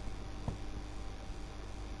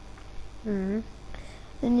 Then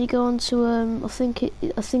you go onto I think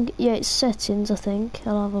yeah, it's settings. I think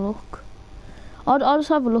I'll have a look. I'll just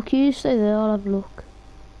have a look. You stay there. I'll have a look.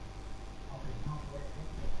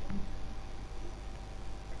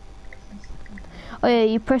 Oh yeah,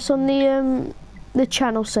 you press on the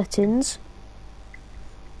channel settings.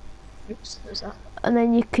 Oops, what's that? And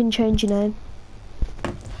then you can change your name.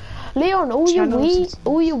 Leon, all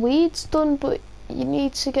your weed's done, but you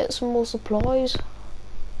need to get some more supplies.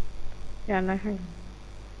 Yeah, no. Hang on.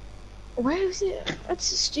 Where is it? That's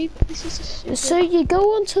stupid. This is stupid. So you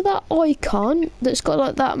go onto that icon that's got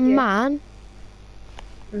like that man.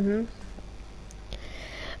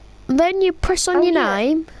 Then you press on your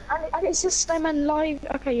name. And it says Snowman Live.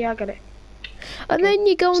 Okay, yeah, I got it. And then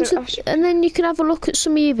you go onto, and then you can have a look at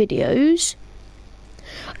some of your videos.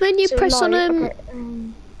 And then you press on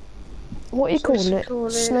what are you calling it?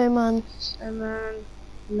 Snowman. Snowman.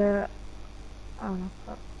 Oh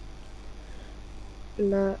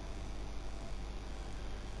no.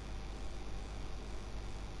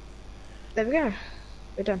 There we go.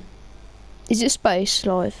 We're done. Is it Space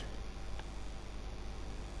Live?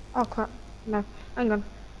 Oh crap. No. Hang on.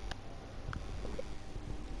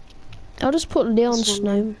 I'll just put Leon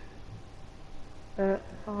Snow. There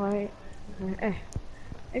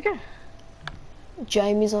you go.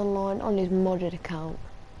 Jamie's online on his modded account.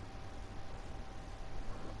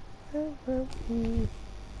 That's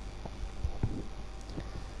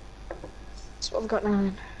what I've got now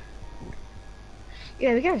then. Yeah,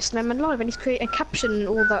 there we go, Snowman Live, and he's creating a caption and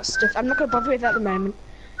all that stuff. I'm not gonna bother with it at the moment.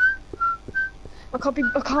 I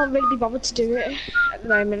can't really be bothered to do it at the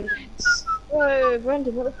moment. Whoa,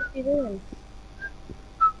 Brandon, what the fuck are you doing?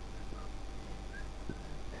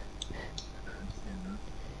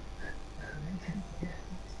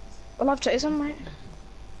 Well, live chat is on, mate.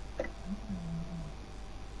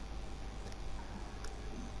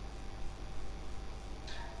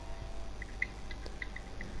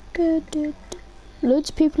 Good. Loads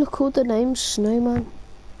of people have called their names Snowman.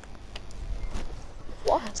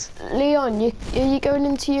 What? Leon, are you going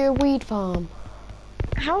into your weed farm?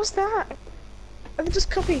 How's that? Have they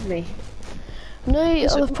just copied me? No,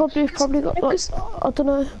 I've probably got like, I don't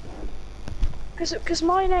know. Because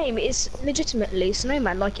my name is legitimately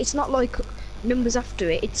Snowman. Like, it's not like numbers after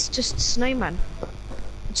it. It's just Snowman.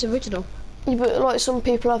 It's original. Yeah, but like some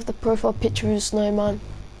people have the profile picture of a snowman.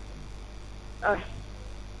 Oh.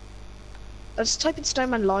 Let's type in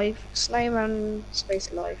Snowman Live. Snowman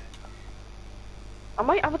Space Live. I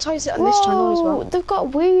might advertise it on this channel as well. They've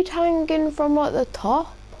got weed hanging from like the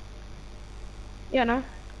top. Yeah, no.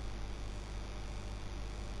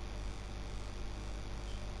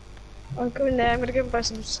 I'm going there. I'm gonna go and buy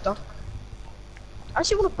some stock. I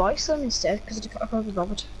actually want to buy some instead because I can't be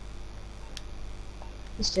bothered.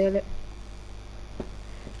 Let's steal it.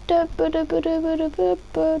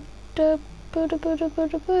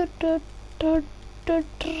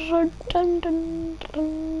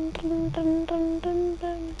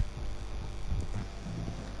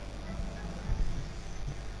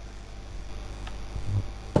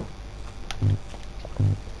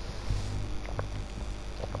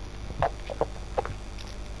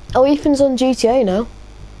 Oh, Ethan's on GTA now.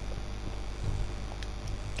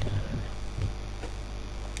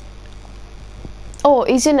 Oh,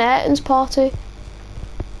 he's in Ayrton's party.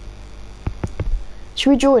 Should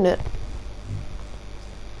we join it?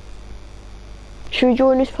 Should we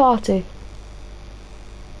join his party?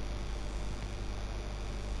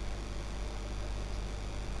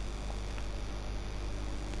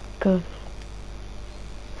 Good.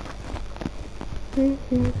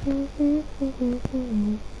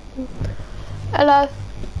 Hello.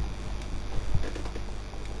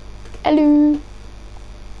 Hello.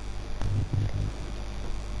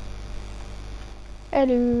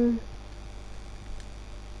 Hello.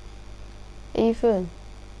 Ethan.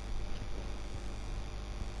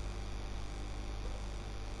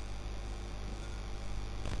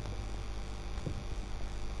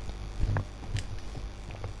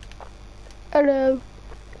 Hello.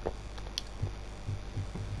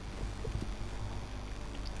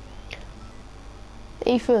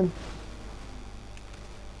 Ethan.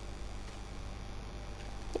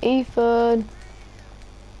 Ethan.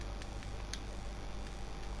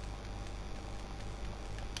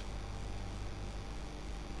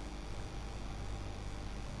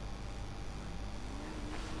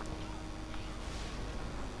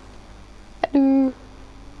 Hello.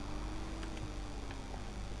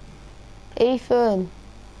 Ethan.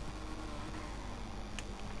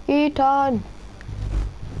 Ethan.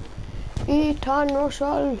 Ethan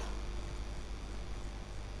Russell.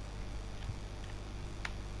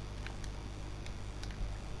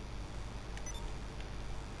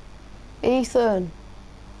 Ethan.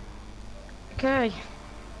 Okay.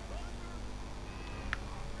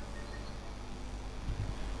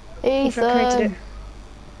 Ethan created it.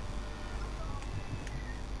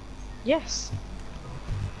 Yes.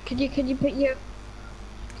 Can you put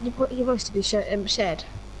your voice to be shared?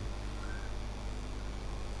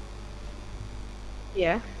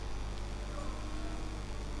 Yeah.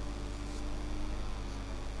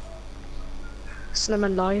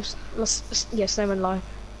 Snowman Lives. Yeah, Snowman Live.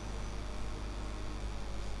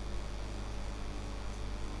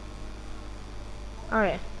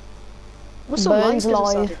 Alright. What's the Burns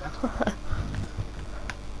live?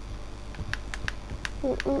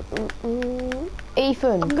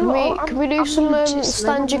 Ethan, can we do some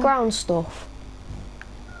stand your ground stuff?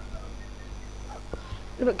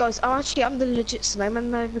 Look, guys, I'm the legit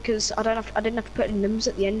snowman though because I didn't have to put any numbers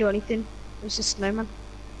at the end or anything. It was just snowman.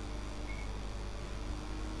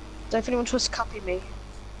 So if anyone tries to copy me,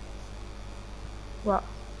 what?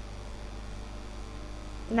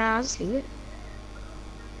 Nah, I'll just leave it.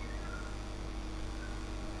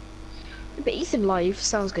 But Ethan Live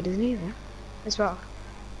sounds good, isn't he? Though? As well.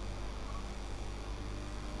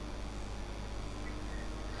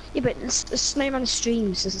 Yeah, but Snowman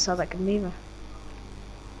Streams doesn't sound that good neither.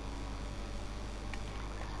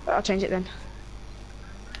 But I'll change it then.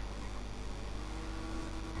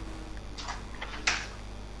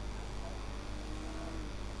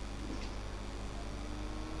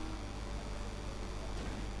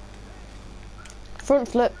 Front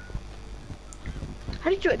flip. How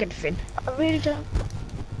did you do it again, Finn? I really don't.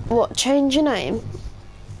 What, change your name?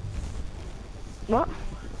 What?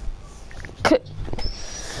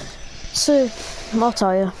 So, I'll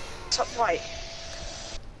tell you. Top right.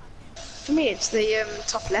 For me, it's the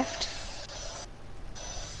top left.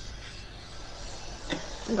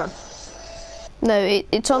 Hang on. No,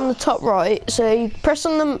 it's on the top right. So you press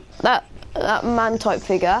on that man type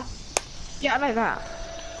figure. Yeah, I know that.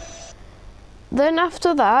 Then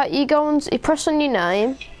after that, you press on your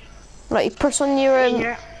name. Like you press on your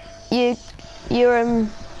your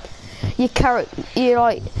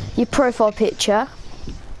profile picture.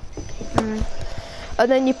 And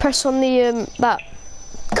then you press on the that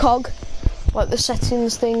cog, like the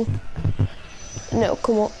settings thing, and it'll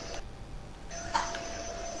come up.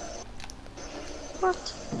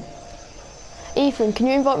 What? Ethan, can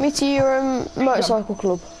you invite me to your motorcycle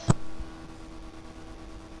club?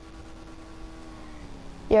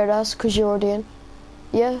 Yeah, it has, because you're already in.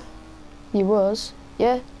 Yeah, you was.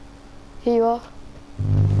 Yeah, here you are.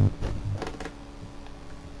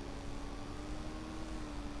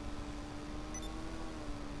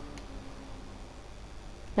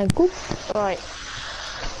 Now go. Right.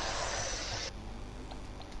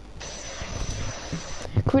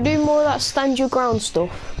 Can we do more of that stand your ground stuff?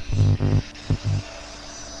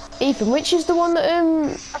 Ethan, which is the one that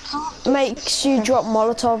makes you drop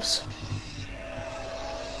Molotovs?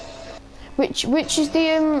 Which is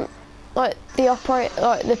the like the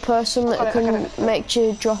the person that can make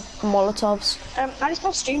you drop Molotovs? I just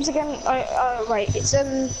my streams again. Right, it's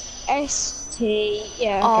S-T,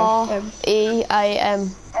 yeah, okay. R-E-A-M.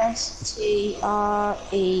 S-T-R-E-A,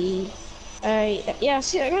 yeah,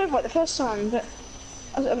 see, I got it right the first time, but,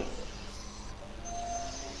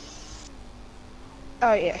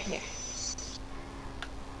 oh, yeah.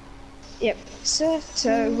 Yep,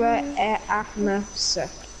 Ahmasa.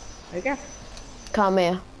 There we go. Come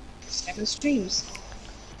here. 7 streams.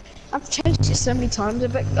 I've changed it so many times, I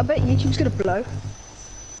bet YouTube's gonna blow.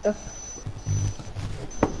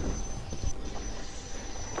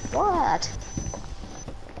 What?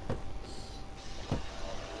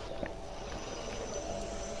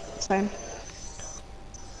 Same.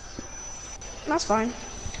 That's fine.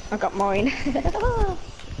 I got mine. It's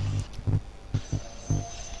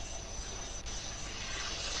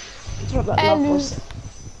not that love was.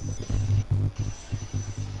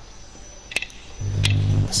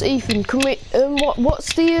 So Ethan, can we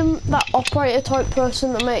what's the that operator type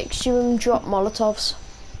person that makes you drop Molotovs?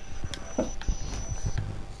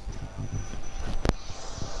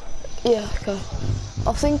 Yeah, okay.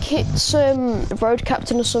 I think it's road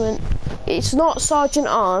captain or something. It's not Sergeant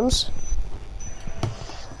Arms.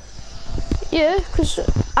 Yeah, because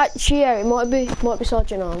actually, yeah, it might be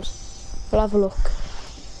Sergeant Arms. We'll have a look.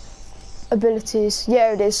 Abilities,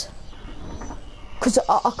 yeah, it is. Because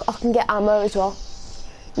I can get ammo as well.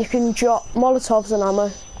 You can drop Molotovs and ammo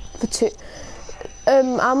for 2.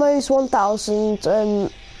 Ammo is 1,000.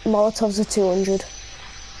 Molotovs are 200.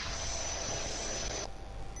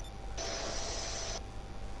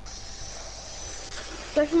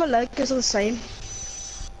 Both of my legs are the same.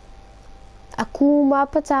 Akuma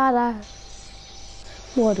Patata.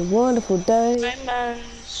 What a wonderful day.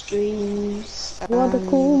 Streams. What a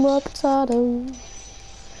Akuma Patata.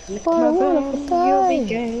 What a wonderful day. You'll be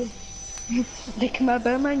gay. Lick my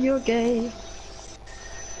bum and you're gay.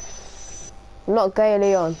 I'm not gay,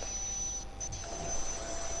 Leon.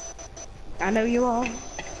 I know you are. It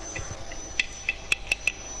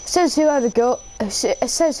says who had a girl. It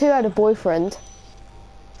says who had a boyfriend.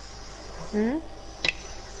 Hmm?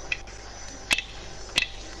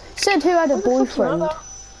 Said who had a boyfriend.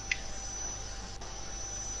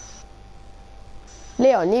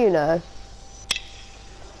 Leon, you know.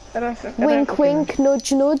 Wink, wink,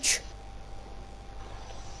 nudge, nudge.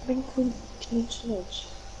 Wink, wink, nudge, nudge.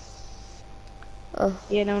 Oh.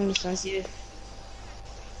 Yeah, no one understands you.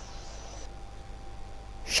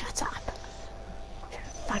 Shut up.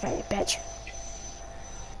 Fuck out, you bitch.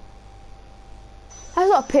 That's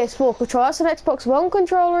not a PS4 controller, that's an Xbox One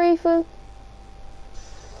controller, Ethan.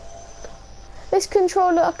 This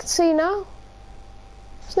controller I can see now.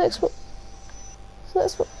 It's an Xbox.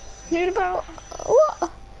 Heard about?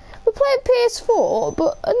 What? We're playing PS4,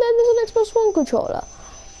 but and then there's an Xbox One controller.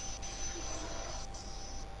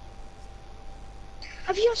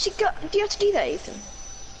 Have you actually got? Do you have to do that, Ethan?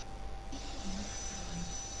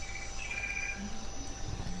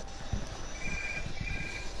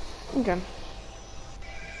 Okay.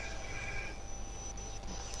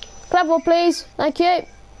 Level, please. Thank you.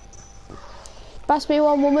 Pass me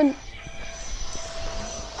one, woman.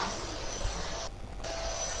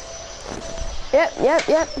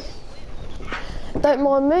 Yep. Don't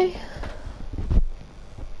mind me.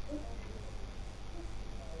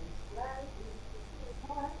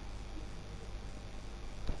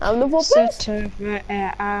 Another one, please.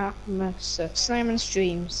 Simon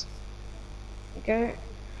Streams. Okay.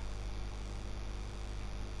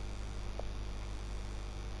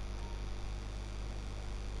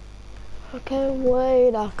 I can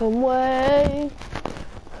wait. I can wait.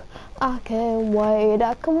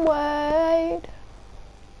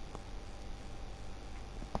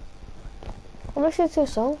 I'm listening to a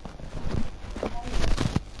song.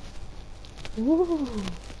 Ooh.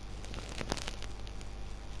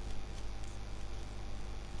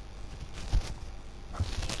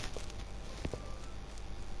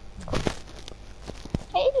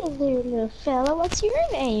 Hey there, little fella. What's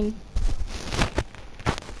your name?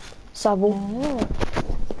 Sable.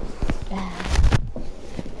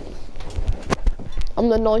 I'm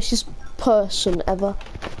the nicest person ever.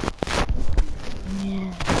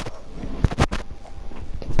 Yeah.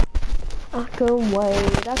 I can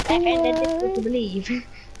wait, I can And they're difficult to wait. believe.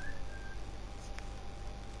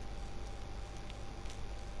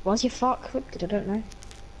 Was your fart corrupted? I don't know.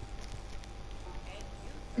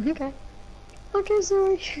 Okay. Okay,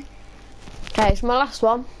 sorry. Okay, it's my last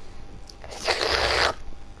one.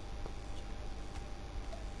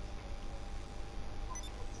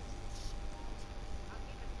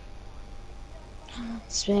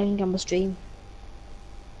 Swearing on my stream.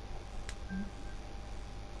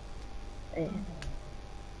 Yeah.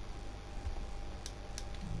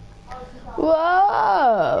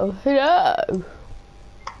 Whoa! Hello!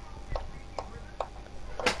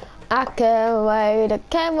 I can't wait, I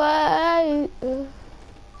can't wait.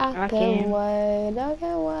 I can't wait, I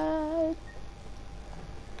can't wait.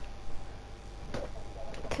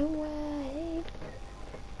 Can't wait.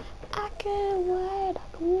 I can't wait, I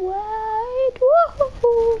can wait.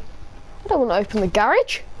 Woohoo! I don't want to open the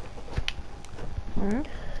garage. Hmm?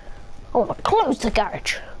 I want to close the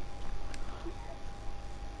garage.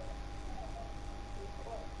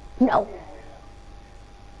 No.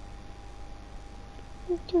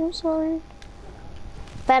 I'm sorry.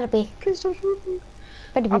 Better be. Please stop shooting.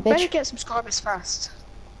 Better be, I better bitch. get subscribers fast.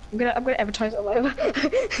 I'm gonna advertise it all over. I'm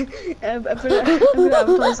gonna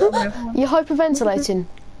advertise it all over. You're hyperventilating.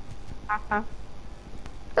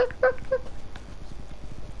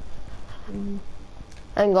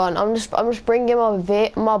 Hang on, I'm just bringing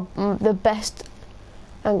the best.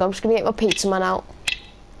 Hang on, I'm just gonna get my pizza man out.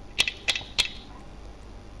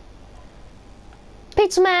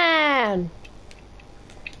 Pizza man!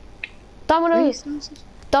 Domino's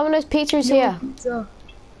Pizza is here. Pizza.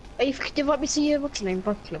 Hey, if you could invite me to your what's the name?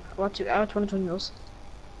 Bike Club. I want to join yours.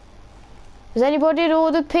 Has anybody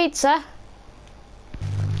ordered pizza?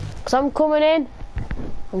 Cause I'm coming in.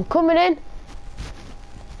 I'm coming in.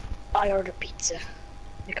 I ordered pizza.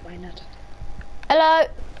 Nick my nut. Hello.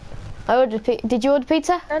 I ordered Did you order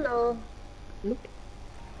pizza? Hello. Nope.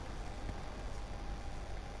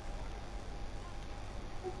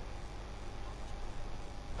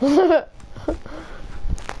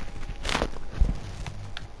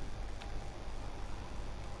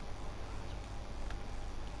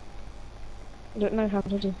 I don't know how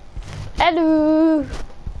to do. Hello.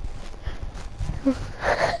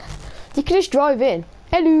 You can just drive in.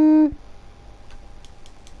 Hello.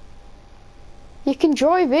 You can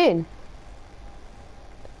drive in.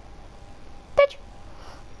 Bitch.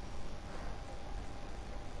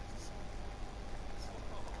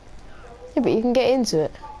 Yeah, but you can get into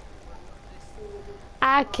it.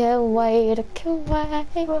 I can't wait, I can't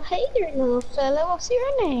wait. Well, hey there, little fella. What's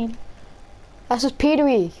your name? That's just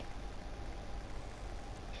Pedo-y.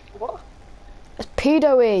 What? That's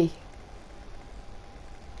Pedo-y.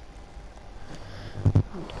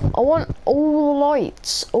 I want all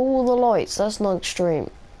the lights, that's not extreme.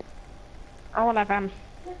 All of them.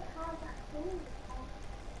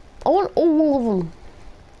 I want all of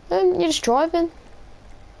them. You're just driving.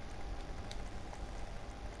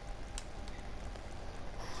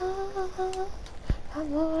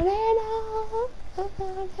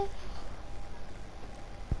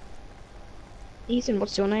 Ethan,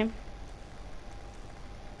 what's your name?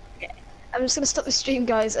 Okay. I'm just gonna stop the stream,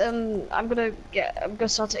 guys. I'm gonna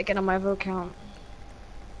start it again on my other account.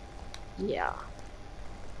 Yeah.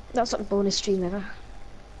 That's not a bonus stream ever.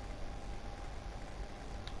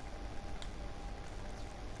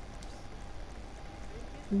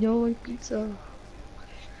 No pizza.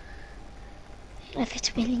 I've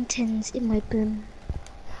got Wellingtons in my bum.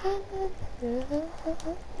 Have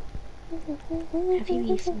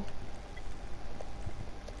you Ethan?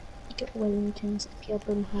 You got Wellingtons up your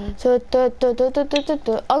bum hole. So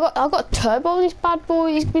I got turbo on this bad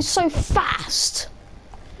boy. He's been so fast.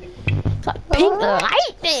 It's like pink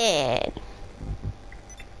lightning.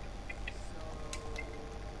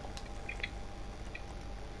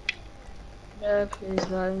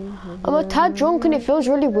 I'm a tad drunk and it feels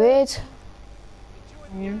really weird.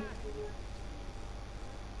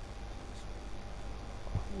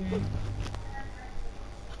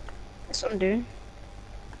 That's what I'm doing.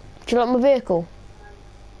 Do you like my vehicle?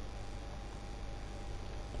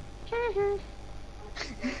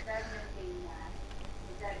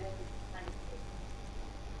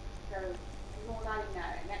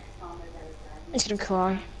 He's gonna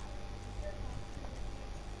cry.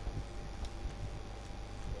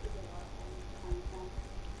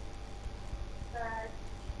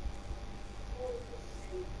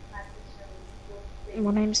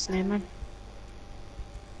 My name's Snowman.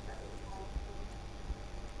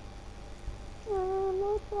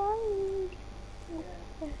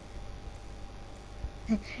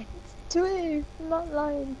 2. I'm not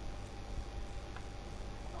lying.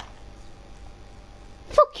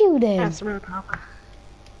 Fuck you then. That's real, Papa.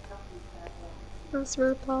 That's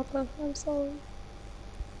real, Papa. I'm sorry.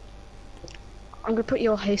 I'm gonna put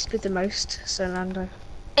your host with the most, Fernando.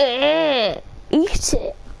 Eat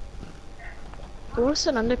it. Why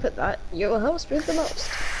Fernando put that? Your host with the most.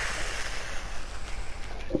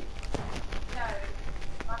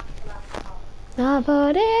 I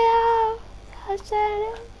put it out. I said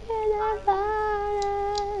it in a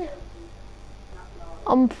bottle.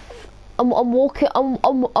 I'm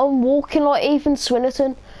walking like Ethan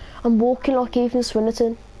Swinnerton. I'm walking like Ethan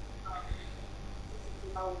Swinnerton.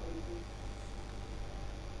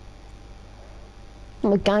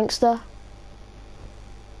 I'm a gangster.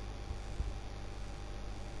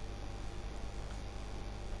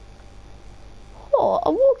 Oh,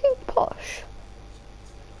 I'm walking posh.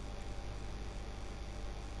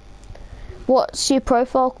 What's your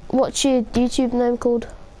profile? What's your YouTube name called?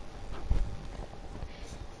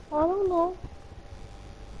 I don't know.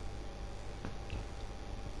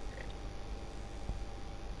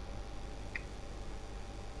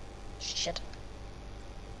 Shit.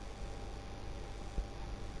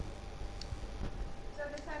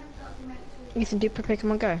 Ethan, do you play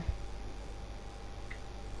Pokemon Go?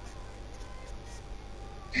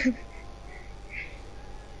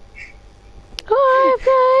 I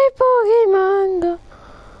play Pokemon Go.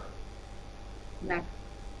 No.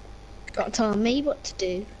 Got to tell me what to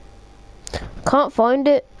do. Can't find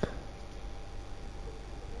it.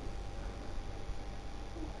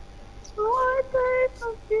 I play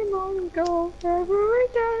Pokemon Go every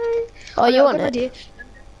day. Oh, you want got an it? idea.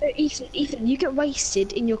 Ethan, you get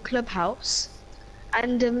wasted in your clubhouse,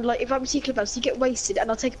 and like if I'm to your clubhouse, you get wasted, and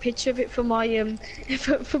I'll take a picture of it for my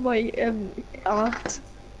for my art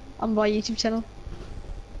on my YouTube channel.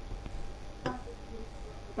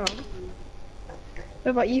 Oh.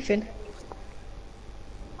 What about you, Finn?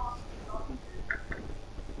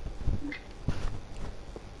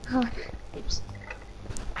 Oh, oops.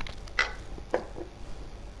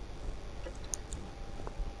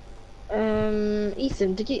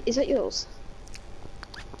 Ethan, is that yours?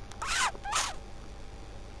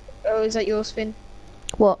 Oh, is that yours, Finn?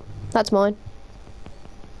 What? That's mine.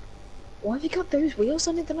 Why have you got those wheels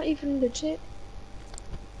on it? They're not even legit.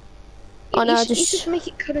 I know, You should make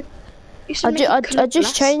it colour. I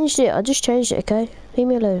just changed it. I just changed it. Okay, leave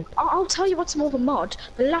me alone. I'll tell you what's more of a mod.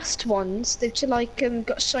 The last ones, they've like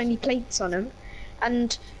got shiny plates on them,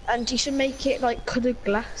 and you should make it like coloured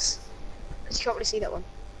glass, because you can't really see that one.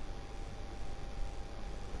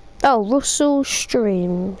 Oh, Russell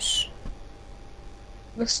Streams.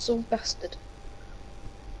 Russell bastard.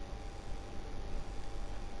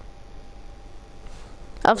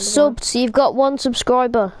 I've subbed, so you've got 1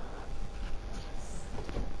 subscriber.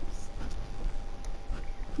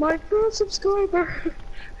 My first subscriber.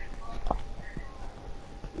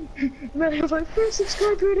 Man, my first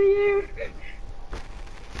subscriber in a year.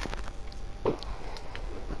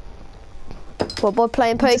 What, by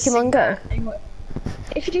playing Pokemon Go? Anyway,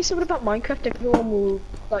 if you do something about Minecraft, everyone will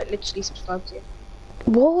like literally subscribe to you.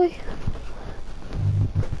 Why?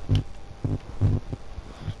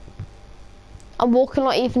 I'm walking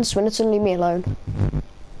like Ethan Swinnerton, leave me alone.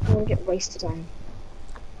 I want to get wasted on.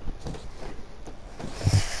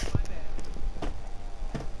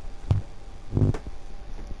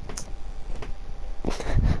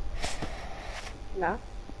 No.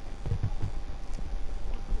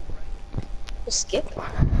 Just skip.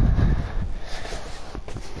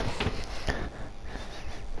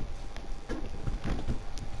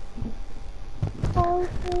 I'll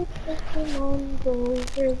play Pokemon Go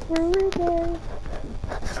every day.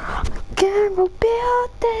 Can we build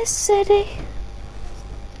this city?